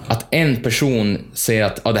att en person säger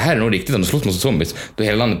att det här är nog riktigt, de slåss mot zombies, då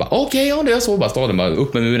hela landet bara okej, ja det är så, bara staden bara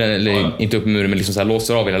upp med muren, eller inte upp med muren, men liksom så här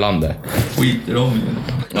låser av hela landet. Skiter de.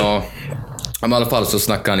 Ja. Men i alla fall så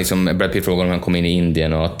snackar han liksom, Brad Pitt frågar om han kom in i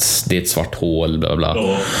Indien och att det är ett svart hål, bla bla.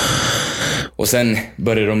 Ja. Och sen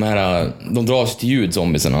börjar de drar sig till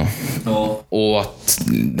ljud-zombiesarna. Ja. Och att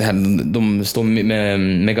de står med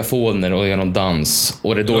megafoner och gör någon dans.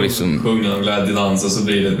 Och det är då liksom... sjunger och glädjedans och så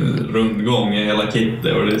blir det rundgång i hela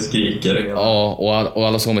kittet och det skriker. Ja, och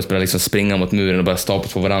alla zombies börjar liksom springa mot muren och börjar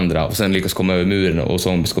staplas på varandra. Och sen lyckas komma över muren och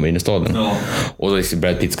zombies kommer in i staden. Ja. Och då liksom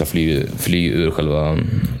Brad Pitt ska fly ur själva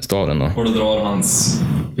staden då. Och då drar hans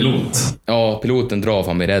pilot. Ja, piloten drar,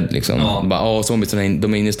 fan blir rädd liksom. Ja. Bara, zombies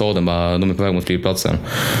de är inne i staden, bara, de är på väg mot flygplatsen.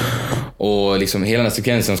 Och liksom hela den här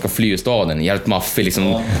sekvensen ska fly i staden, jävligt maffig liksom.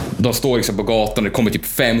 Ja. De står liksom på gatan, det kommer typ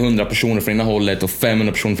 500 personer från ena hållet och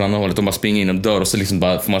 500 personer från andra hållet. De bara springer in och dör och så liksom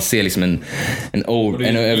bara får man se liksom en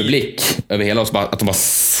överblick över hela, och så bara, att de bara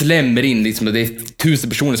slämmer in liksom, det är 1000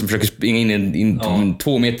 personer som försöker springa in i en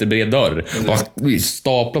 2 meter bred dörr. Bara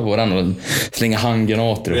staplar på varandra och slänger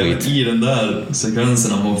handgranater och skit. I den där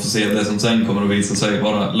sekvensen man får se det som sen kommer att visa sig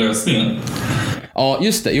vara lösningen. Ja,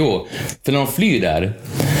 just det, jo. För när de flyr där,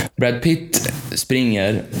 Brad Pitt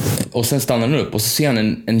springer och sen stannar han upp och så ser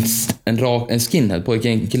han en skinhead på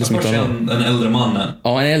en kille som inte har en äldre man.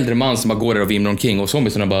 Ja, en äldre man som bara går där och vimlar omkring och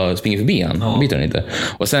zombiesarna bara springer förbi han. Ja. Biter han inte.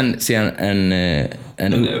 Och sen ser han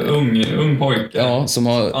en ung pojke. Ja, som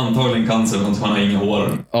har antagligen cancer men som han har inga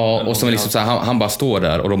hår. Ja, och som liksom så här, han bara står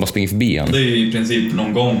där och de bara springer förbi han. Det är i princip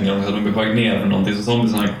någon gång när de blir på väg ner eller någonting, så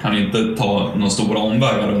zombiesarna kan inte ta någon stora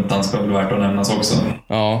omvägar runt han, ska väl värt att nämnas också.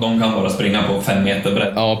 Ja. De kan bara springa på 5 meter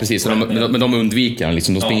brett. Ja, precis. Men de undviker han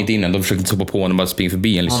liksom. De springer inte in än. De försöker inte hoppa på honom, bara springer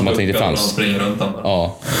förbi en liksom, att det inte fanns. Springer runt han.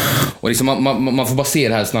 Ja. Och liksom man får bara se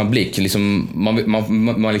det här snabb blick. Liksom,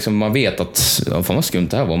 man vet att fan vad skumt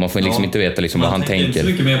det här var. Man får liksom inte veta liksom, vad han tänker. Man tänker inte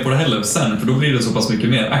så mycket mer på det heller sen, för då blir det så pass mycket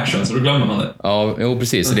mer action, så då glömmer man det. Ja, jo,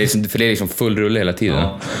 precis. För det är liksom full rulle hela tiden.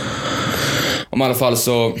 Ja. Om i alla fall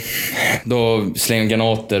så då slänger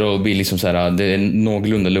granater och blir liksom så här, det är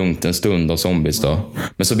någorlunda lugnt en stund av zombies då.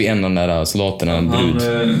 Men så blir en av de där soldaterna en brud.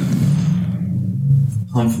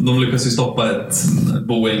 De lyckas ju stoppa ett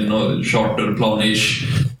Boeing och charterplan-ish.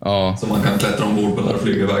 Ja. Som man kan klättra ombord på där och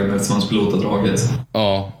flyga iväg med eftersom hans pilot har dragit.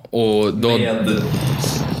 Ja, och då...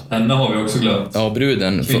 Henne har vi också glömt. Ja,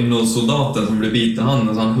 bruden. Kvinnosoldaten som blir biten i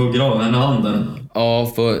handen, så han hugger av henne handen.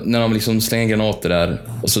 Ja, för när de liksom slänger granater där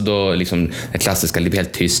och så då liksom det klassiska, det blir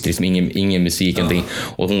helt tyst, liksom ingen musik någonting,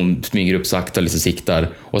 och hon smyger upp sakta och liksom siktar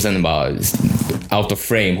och sen bara out of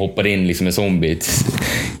frame hoppar in liksom en zombie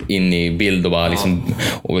in i bild och bara liksom,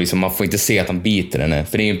 och liksom man får inte se att han biter henne,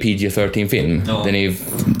 för det är ju en PG-13-film. Ja. Den är ju,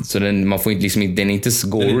 så man får inte liksom, den är inte så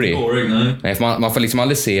gory. Nej, för man får liksom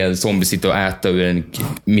aldrig se zombies sitta och äta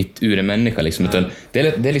mitt ur en människa liksom, utan det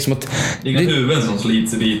är liksom att det är inga huvuden som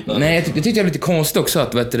slits i bitar. Nej, jag tyckte det var lite konstigt också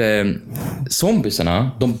att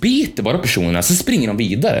zombiesarna, de biter bara personerna, så springer de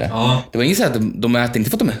vidare. Ja. Det var inget så att de äter inte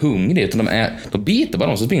för att de är hungriga, utan de biter bara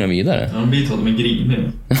dem, så springer de vidare. Ja, de biter för att de är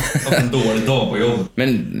griniga. Att en dålig dag på jobb.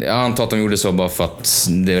 Men jag antar att de gjorde så bara för att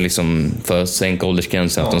det var liksom för att sänka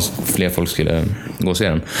åldersgränsen, att fler folk skulle gå och se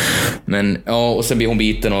den. Men ja, och sen blir hon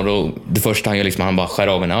biten och då, det första han gör liksom, han bara skär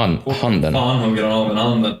av en handen. Han hugger av en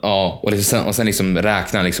handen. Ja, och sen liksom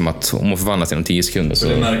räknar han liksom att hon får förvandlas inom 10 sekunder. Så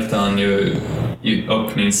det märkte han ju i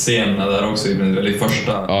öppningsscenerna där också, i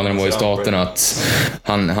första. Ja, när de var i staterna, att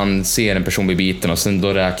han ser en person bli biten och sen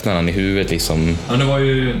då räknar han i huvudet liksom. Ja, det var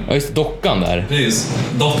ju... Ja, just dockan där. Precis.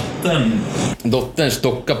 Dotterns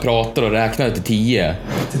docka pratar och räknar till 10.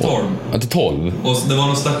 Till 12. Ja, till 12. Och det var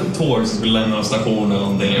någon tåg som skulle lämna en station eller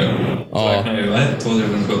någonting. Så räknar jag ju 1, 2, 3,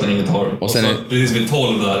 4, 5, 9, 12. Och sen precis vid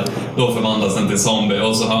 12 där, då förvandlas den till zombie.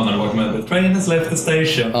 Och så hör man bak med the train has left the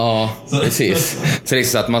station. Ja, precis. Så det är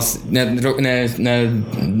så att man,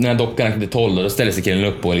 när dockan räknar till 12, då ställer sig killen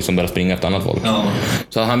upp och liksom börjar springa efter annat folk. Ja.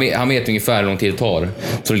 Så han vet ungefär hur lång tid det tar.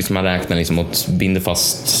 Så liksom man räknar liksom och binder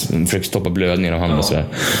fast, försöker stoppa blödningen av handen och sådär.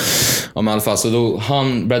 Ja, men i alla fall, så då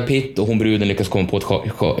Brad Pitt och hon bruden lyckas komma på ett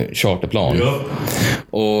charterplan. Ja.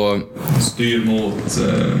 Och styr mot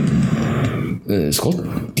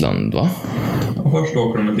Skottland, va? Först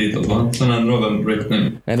åker de ditåt, va? Sen ändrar de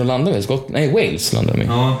riktning. Nej, de landar väl Nej, Wales landar de i.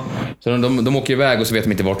 Ja. Så de åker iväg och så vet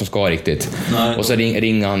de inte vart de ska riktigt. Nej. Och så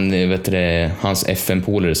ringer han, hans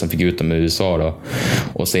FN-polare som fick ut dem i USA då.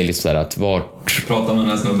 Och säger lite sådär att vart... Pratar med den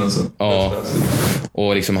här snubben så. Ja.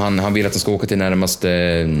 Och liksom han vill att de ska åka till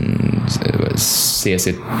närmaste... se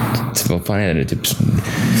sitt... Vad fan är det? Typ...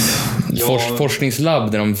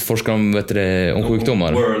 forskningslabb där de forskar om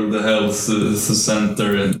sjukdomar. World Health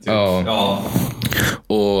Center. Typ. Ja.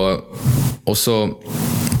 Och så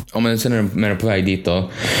men sen är de på väg dit då.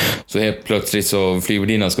 Så helt plötsligt så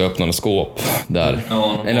flygvärdinnan ska öppna något skåp där.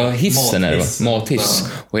 Eller hissen är det,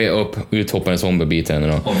 mathiss. Och är uthoppande zombiebiter henne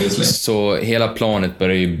då. Obviously. Så hela planet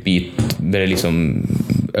börjar liksom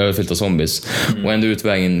överfyllt av zombies. Och ändå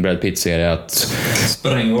utvägen Brad Pitt ser är att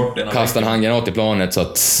kasta en handgranat i planet så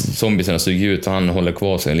att zombiesarna suger ut och han håller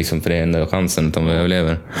kvar sig liksom, för det är enda chansen att de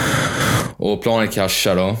överlever. Och planet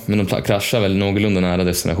kraschar då, men de kraschar väl någorlunda nära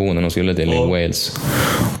destinationen och skulle till Wales.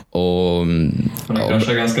 Och han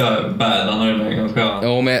kraschar ganska bad, han har ju ganska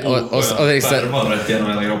färvad rätt genom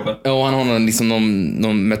hela kroppen. Ja, han har liksom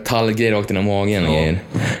någon metallgrej rakt in i magen och grejer.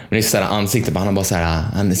 Men det är såhär ansiktet, han har bara såhär,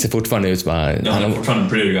 han ser fortfarande ut bara, han är fortfarande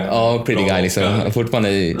pretty guy. Ja, pretty guy liksom. Han är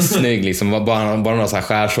fortfarande snygg liksom, bara några så här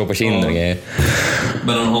skärsår på kinden och grejer.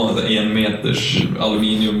 Men han har 1 meters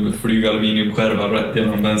aluminiumskärva rätt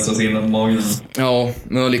genom vänstra sidan av magen. Ja,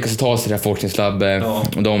 men de lyckas ta sig till det här forskningslabbet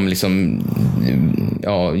och de liksom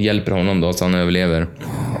hjälper honom då så han överlever.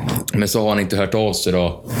 Men så har han inte hört av sig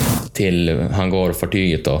då till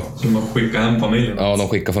hangarfartyget då. Så de skickar hem familjen? Ja, de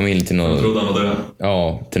skickar familjen till någon... Jag trodde han var död.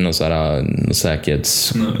 Ja, till någon sån här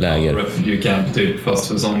säkerhetsläger. Refugee camp typ, fast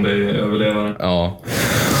för zombie-överlevare.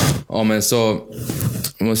 Ja, men så...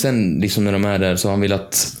 Och sen liksom när de är där så han vill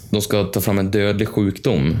att de ska ta fram en dödlig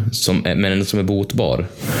sjukdom men som är botbar.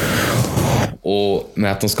 Och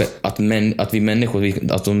med att vi människor,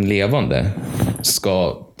 att de levande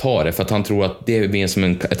ska ta det, för att han tror att det blir som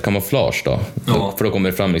ett kamouflage då. För då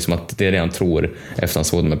kommer det fram liksom att det är det han tror efter han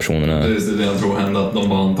såg de här personerna. Det är det han tror hände, att de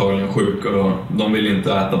var antagligen sjuka och de vill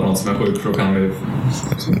inte äta på något som är sjuk, för då kan vi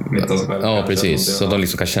smitta sig själv. Ja, precis. Så de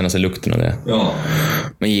liksom kan känna sig lukten av det. Ja.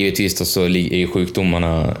 Men givetvis då så är ju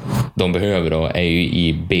sjukdomarna de behöver då är ju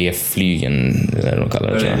i B-flygen, eller de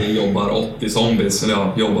kallar det. Det jobbar 80 zombies, eller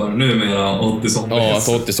jobbar numera 80 zombies. Ja, att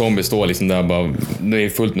 80 zombies står liksom där bara, det är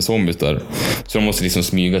fullt med zombies där. Så de måste liksom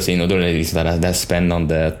smyga sig in och då är det liksom det här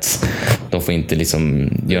spännande att de får inte liksom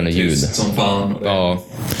göra något ljud. Som fan. Ja.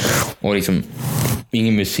 Och liksom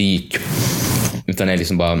ingen musik, utan det är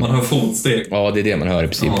liksom bara... Man hör fotsteg. Ja, det är det man hör i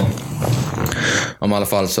princip. Ja, i alla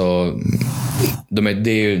fall så... Då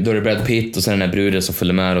är det Brad Pitt och sen den här bruden som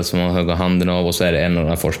följer med och som har höga handen av, och så är det en av de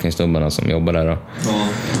här forskningssnubbarna som jobbar där då.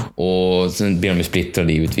 Och sen blir de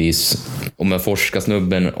splittrade givetvis. Och med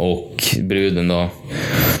forskarsnubben och bruden då,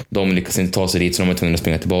 de lyckas inte ta sig dit så de är tvungna att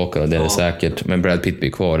springa tillbaka, och det är det säkert. Men Brad Pitt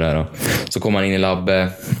blir kvar där då. Så kommer han in i labbet,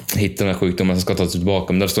 hittar den här sjukdomen som ska ta sig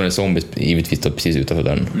tillbaka, men där står en zombie givetvis precis utanför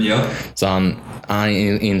dörren. Ja. Så han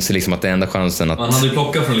inser liksom att det är enda chansen att... Man hade ju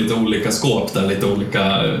plockat från lite olika skåp där, lite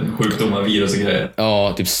olika sjukdomar, virus och grejer.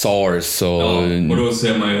 Ja, typ SARS och... Ja, och då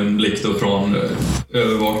ser man ju en blick då från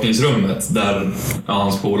övervakningsrummet där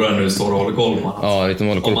hans polare nu står och håller koll på honom. Ja, lite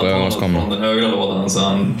håller koll på ögonskamerna. Om man tar den högra lådan så är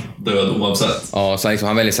han död oavsett. Ja, så liksom,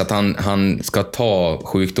 han väljer så att han ska ta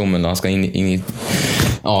sjukdomen och han ska injicera.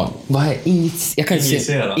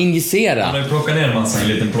 Han har ju plockat ner en massa i en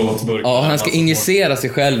liten plåtburk. Ja, han ska injicera sig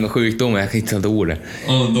själv med sjukdomen. Jag kan inte säga ordet.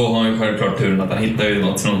 Och då har han ju självklart turen att han hittar ju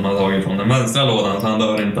något som man har tagit från den vänstra lådan, så han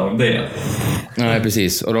dör inte av det. Nej,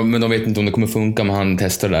 precis. Men de vet inte om det kommer funka, men han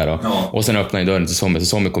testar det där då. Ja. Och sen öppnar han dörren till zombie, så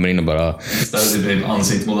zombie kommer in och bara... Ställer sig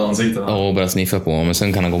ansikte mot ansikte. Ja, och bara sniffa på honom, men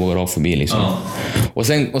sen kan han gå rakt förbi liksom. Ja.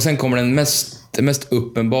 Och sen kommer den mest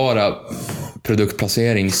uppenbara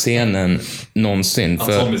produktplaceringsscenen någonsin.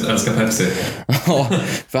 Att zombies älskar Pepsi. Ja,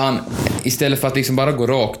 för han, istället för att liksom bara gå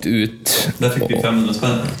rakt ut... Där fick vi 500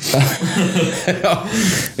 spänn. Ja,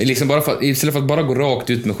 liksom istället för att bara gå rakt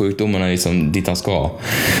ut med sjukdomarna liksom dit han ska,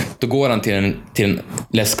 då går han till en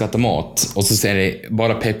läskautomat, och så ser det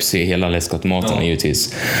bara Pepsi i hela läskautomaten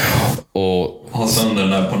givetvis. Och har sönder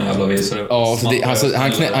den där på en jävla vis. Ja, så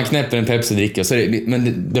han knäpper en Pepsi-dricka.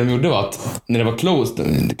 Men det de gjorde var att när det var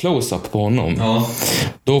close-up på honom,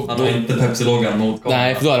 då han har inte Pepsi-loggan mot kameran.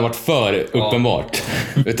 Nej, för då hade det varit för uppenbart.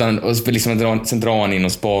 Utan liksom, sen drar han in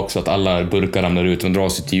och spak så att alla burkar ramlar ut och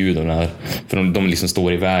dras ut ljud och där, för de liksom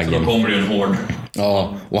står i vägen. Så då kommer det en hård.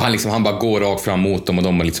 Ja, och han bara går rakt fram mot dem, och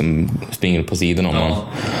de liksom springer på sidan om honom.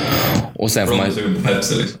 Och sen får man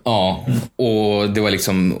Pepsi liksom. Ja, och det var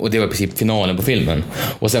i princip finalen på filmen.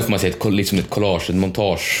 Och sen får man se ett collage, ett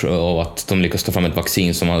montage av att de lyckas ta fram ett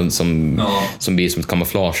vaccin som blir som ett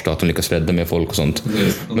kamouflage då, att de lyckas rädda med folk och sånt.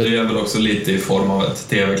 Och det är väl också lite i form av ett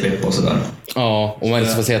tv-klipp och sådär. Ja, och man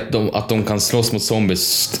får se att de kan slåss mot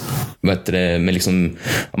zombies, med liksom,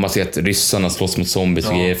 man ser att ryssarna slåss mot zombies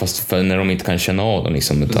och grejer, fast när de inte kan känna av dem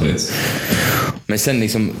liksom, utan... Men sen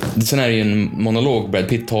är det ju en monolog Brad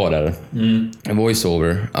Pitt tar där. En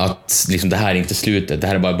voiceover. Att liksom, det här är inte slutet, det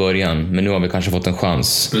här är bara början. Men nu har vi kanske fått en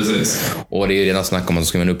chans. Precis. Och det är ju redan snack om att det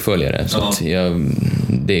ska vara en uppföljare. Så att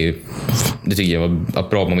det tycker jag var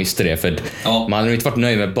bra att man visste det. För man hade inte varit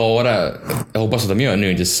nöjd med bara... Jag hoppas att de gör det. Nu är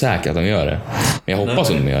jag inte säker att de gör det. Men jag hoppas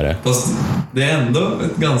att de gör det. Fast det är ändå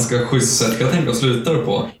ett ganska schysst sätt. Jag tänker att sluta det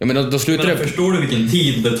på. Ja, men då slutar det... Förstår du vilken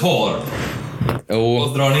tid det tar?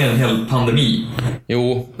 Och dra ner en hel pandemi.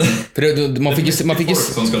 Jo, för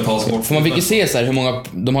man fick ju se så här hur många,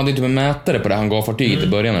 de hade inte med mätare på det hangarfartyget i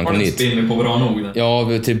början när de kom dit. Spinner på bra nog. Ja,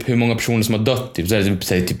 typ hur många personer som har dött, typ så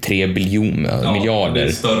är det typ 3 biljoner miljarder. Det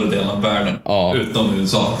är större delen av världen. Utom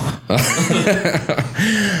USA.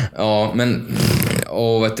 Ja, men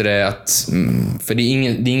och vet du det att för det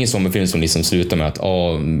är ingen zombiefilm som liksom slutar med att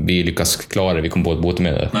vi lyckas klara det, vi kom på ett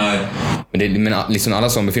botemedel. Nej. Men liksom alla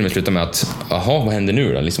zombiefilmer slutar med att vad händer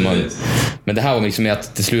nu då? Liksom men det här var liksom med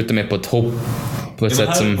att det slutar med på ett hopp på ett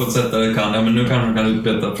sätt som... på ett sätt där det kan, men nu kanske de kan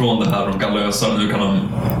utbeta från det här, de kan lösa det, nu kan de...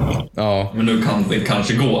 Men nu kan det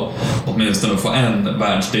kanske gå åtminstone få en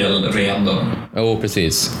världsdel ren då. Jo,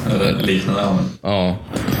 precis. Eller liknande.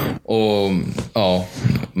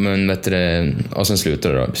 Men vet du det, och sen slutar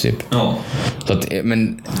det då i princip. Ja. Så att,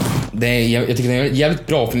 men jag tycker det är jävligt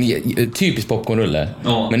bra, för typiskt popcornrulle.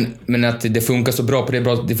 Ja. Men att det funkar så bra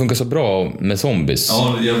det funkar så bra med zombies.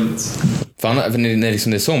 Ja, det är jävligt. För när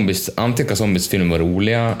liksom det är zombies, antingen kan zombiesfilmer vara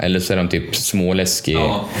roliga eller så är de typ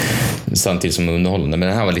småläskiga samtidigt som underhållande. Men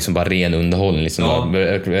den här var liksom bara ren underhållning, liksom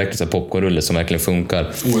verkligen så popcornrulle som verkligen funkar.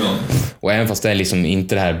 Och även fast det är liksom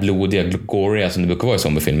inte det här blodiga, goriga som det brukar vara i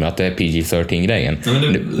zombiefilmer, att det är PG-13-grejen. Men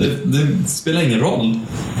det spelar ingen roll.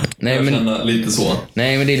 Nej, men lite så.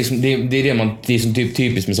 Nej, men det är liksom det är som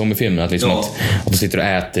typiskt med zombiefilmer att liksom att de sitter och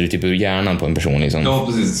äter typ ur hjärnan på en person liksom. Ja,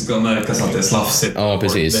 precis. Det ska märkas att det är slafsigt. Ja,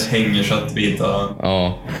 precis. Det hänger köttbitar.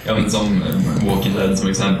 Ja, men som Walking Dead som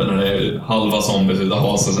exempel, när det är halva zombies ute och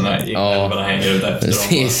has och sådär. Bara hänger ut efter.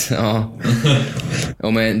 Precis. Ja,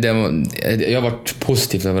 men jag har varit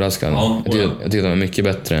positivt överraskad. Jag tycker det var mycket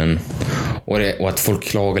bättre än och att folk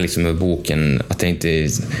klagar liksom över boken, att det inte,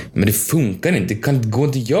 men det funkar inte, det kan gå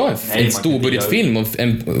inte göra en storbudgetfilm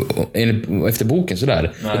efter boken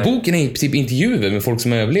sådär. Boken är i princip intervjuer med folk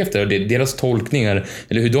som har överlevt det, och deras tolkningar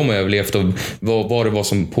eller hur de har överlevt och vad det var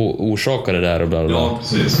som orsakade det där och bla bla. Ja,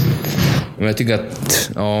 precis. Men jag tycker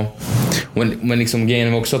att men liksom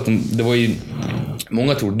grejen var också att det var ju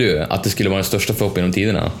många trodde att det skulle vara den största floppen genom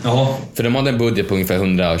tiderna. Jaha. För de hade en budget på ungefär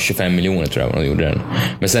 125 miljoner tror jag de gjorde den.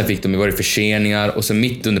 Men sen fick de ju förseningar och så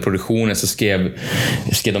mitt under produktionen så skrev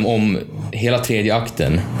de om hela tredje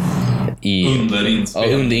akten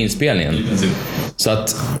under inspelningen. Så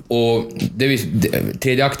att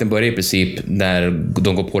tredje akten börjar i princip när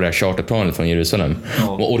de går på det här charterplanet från Jerusalem.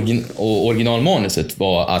 Och originalmanuset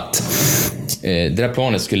var att det där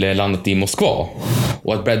planet skulle landat i Moskva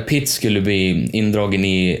och att Brad Pitt skulle bli indragen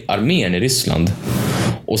i armén i Ryssland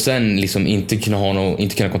och sen liksom inte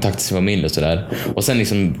kunna kontakta sin familj och sådär. Och sen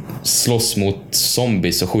liksom slåss mot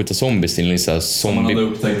zombies och skjuta zombies till liksom zombie... Man hade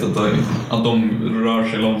upptäckt att de rör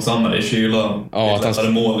sig långsammare i kyla. Ja, att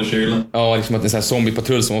han mål i kyla. Ja, liksom att en sån här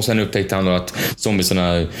zombiepatrull och sen upptäckte han då att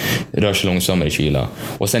zombiesarna rör sig långsammare i kyla.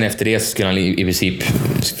 Och sen efter det så skulle han i princip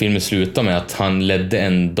filmen sluta med att han ledde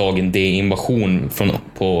en dagen D-invasion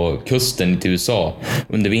på kusten till USA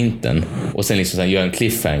under vintern. Och sen liksom så här gör en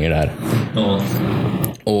cliffhanger där. Ja.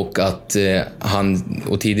 Och att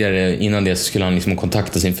och tidigare innan det så skulle han liksom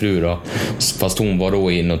kontakta sin fru då, fast hon var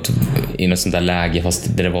då i något sånt där läge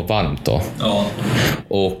fast där det var varmt då. Ja.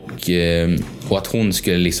 Och att hon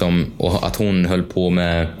skulle liksom, och att hon höll på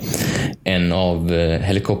med en av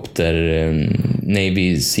helikopter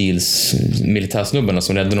Navy Seals militärsnubbarna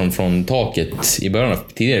som räddade dem från taket i början av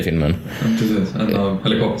tidigare filmen. Precis, en av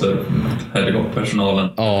helikopterpersonalen.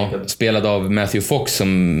 Ja, spelad av Matthew Fox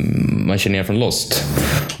som man känner igen från Lost.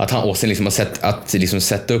 Att han och sen liksom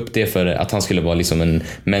sätta upp det för att han skulle vara liksom en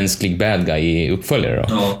mänsklig bad guy i uppföljare då.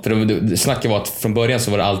 Ja. För det snacket var att från början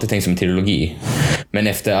så var det alltid tänkt som en trilogi. Men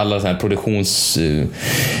efter alla så här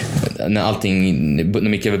när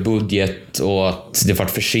de gick över budget och att det var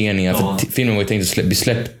förseningar för filmen var ju tänkt att bli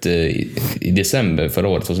släppt i december förra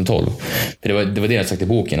året 2012. För det var det jag sagt i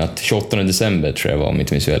boken att 28 december tror jag var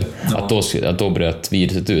mitt minns väl. Att då bröt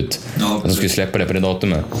viruset ut. Ja, att de skulle släppa det på det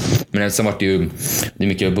datumet. Men sen var det ju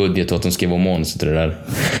mycket över budget och att de skrev om manus och det där.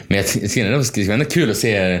 Men jag tycker det var ändå kul att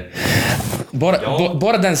se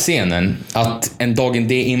bara den scenen att en dagen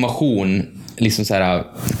D-invasion liksom så här,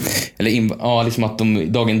 eller liksom att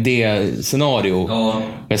dagen D-scenario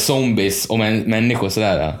med zombies och människor och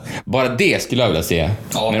sådär. Bara det skulle jag vilja se.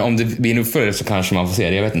 Men om det blir en uppföljare så kanske man får se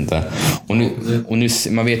det, jag vet inte. Och nu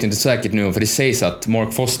man vet inte säkert nu, för det sägs att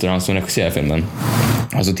Mark Foster, han som regisserar filmen,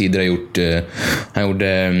 alltså tidigare gjort han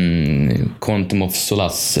gjorde Quantum of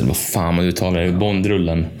Solace, eller vad fan man uttalar det,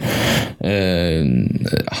 Bondrullen.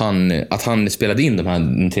 Att han spelade in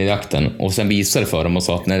den tredje akten och sen visade för dem och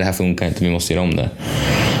sa att nej, det här funkar inte, vi måste göra om det.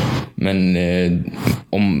 Men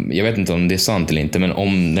jag vet inte om det är sant eller inte, men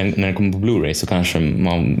när den kommer på Blu-ray så kanske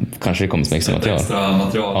det kommer som extra material.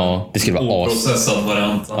 Ja, det skulle vara oprocessad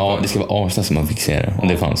variant. Ja, det skulle vara som man fick se det om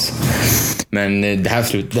det fanns. Men den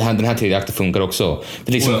här tredje akten funkar också.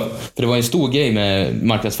 För det var en stor grej med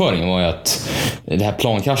marknadsföringen, var ju att det här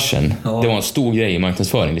plankraschen, det var en stor grej i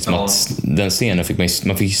marknadsföring, liksom att den scenen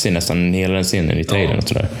man fick se nästan hela den scenen i trailern och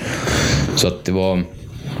sådär. Så att det var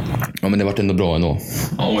men det var ändå bra ändå.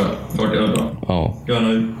 Ja, det var bra. Ja. Jag är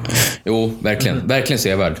nöjd. Jo, verkligen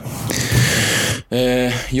sevärd.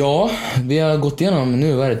 Vi har gått igenom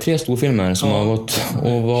nu 3 storfilmer som har gått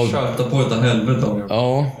och köta på ett helvete.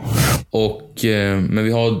 Ja. Och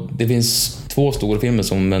men det finns 2 stora filmer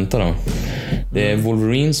som väntar då. Det är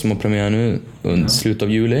Wolverine som har premiär nu under slutet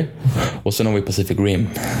av juli, och sen har vi Pacific Rim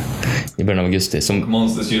i början av augusti som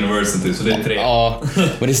Monsters University, så det är 3. Ja,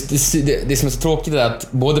 men det som är så tråkigt är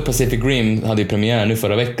att både Pacific Rim hade ju premiär nu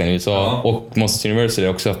förra veckan i USA, och Monsters University har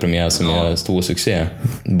också haft premiär som är en stor succé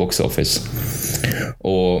box office.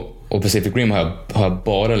 Och Pacific Rim har jag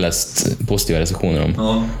bara läst positiva recensioner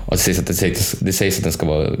om. Och det sägs att den ska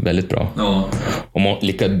vara väldigt bra. Och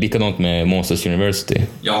likadant med Monsters University.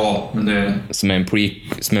 Ja, men det som är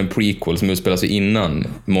en prequel som utspelar sig innan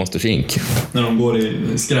Monsters Inc. När de går i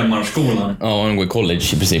skrämmarskolan. Ja, de går i college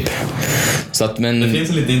i princip. Så att, men det finns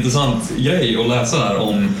en lite intressant grej att läsa där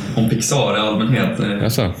om Pixar i allmänhet.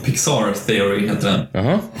 Pixar Theory heter den.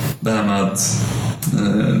 Jaha. Det här med att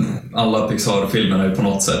alla Pixar-filmer är på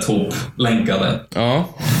något sätt hoplänkade. Ja.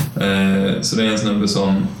 Så det är en snubbe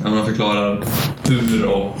som förklarar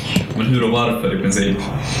hur och varför i princip.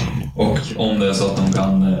 Och om det är så att de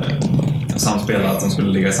kan samspela, att de skulle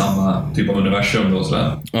ligga i samma typ av universum och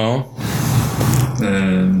sådär. Ja.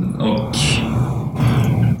 Och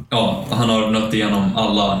han har nött igenom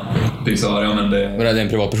alla Pixar. Men det är en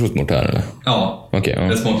privatperson som gjort det här, eller? Ja. Okay, Det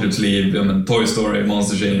är Småkrypsliv, Toy Story,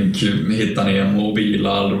 Monsters Inc, Hitta Nemo,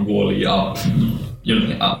 Bilar, Wall-E, Up,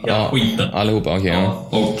 hela skiten. Allihopa, okej.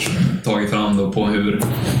 Och tagit fram då på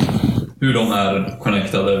hur de är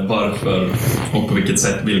connectade, varför och på vilket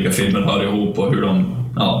sätt vilka filmer hör ihop och hur de...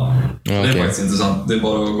 Det är faktiskt intressant. Det är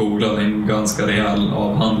bara att googla, det är en ganska rejäl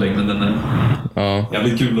avhandling, men den är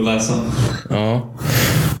jävligt kul att läsa. Ja.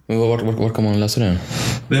 Men var kan man läsa det?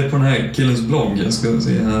 Det är på den här killens blogg. Jag ska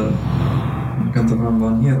se här. Jag kan ta fram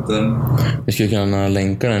vad han heter. Vi skulle kunna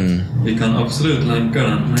länka den. Vi kan absolut länka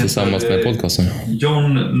den. Tillsammans med podcasten.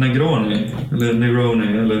 John Negroni,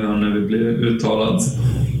 eller hur han nu blir uttalad.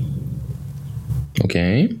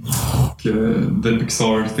 Okej. Och The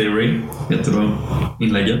Pixar Theory heter då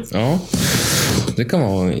inlägget. Ja. Det kan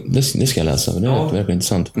vara, det ska jag läsa. Det är verkligen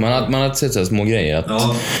intressant. Man har sett så små grejer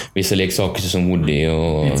att vissa leksaker som Woody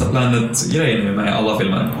och Pizza Planet-grejen är med i alla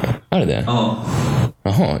filmer. Är det det? Ja.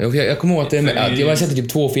 Jaha, jag kommer ihåg att jag har sett typ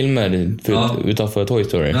 2 filmer utanför Toy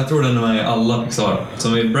Story. Jag tror den är med i alla Pixar.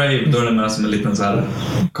 Som i Brave, då är den med som en liten så här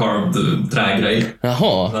carved trägrej.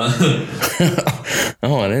 Jaha.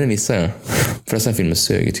 Jaha, det missade jag. Förresten filmen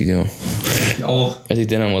sög, tyckte jag. Ja. Jag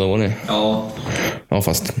tyckte den var dålig. Ja. Ja,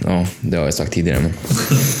 fast det har jag sagt tidigare. Men.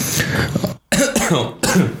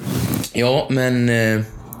 Ja, men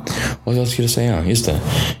vad jag skulle säga, just det.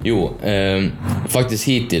 Jo, faktiskt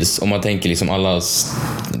hittills, om man tänker liksom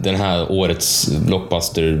den här årets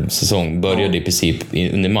blockbuster-säsong började i princip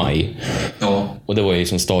under maj. Ja. Och det var ju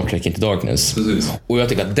som Star Trek Into Darkness. Precis. Och jag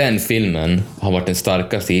tycker att den filmen har varit den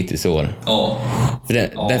starkaste hittills i år. Ja. För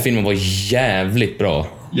den filmen var jävligt bra.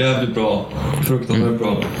 Jävligt bra. Fruktansvärt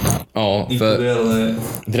bra. Ja, för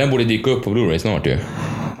den borde dyka upp på Blu-ray snart ju.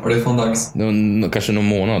 Och det är fan dags. Kanske någon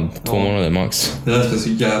månad, 2 månader max. Det där ska så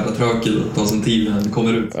jävla tråkigt att ta sin tid när det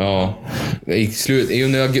kommer ut. Ja. I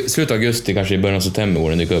slutet av augusti, kanske i början av september,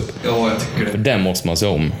 den dyker upp. Ja, jag tycker det. För den måste man se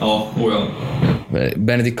om. Ja,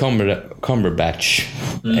 Benedict Cumberbatch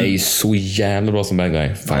är ju så jävla bra som bad guy.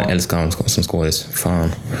 Fan, jag älskar honom som skådis.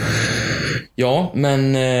 Fan. Ja,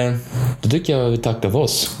 men då tycker jag vi tackar för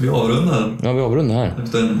oss. Vi avrundar. Ja, vi avrundar här.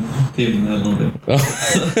 Efter en timme eller någonting.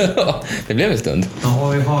 Det blev en stund. Ja,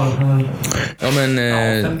 vi har här. Ja, men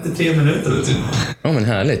 53 minuter. Ja, men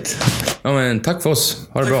härligt. Ja, men tack för oss.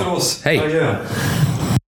 Ha det bra. Tack för oss. Hej. Adjö.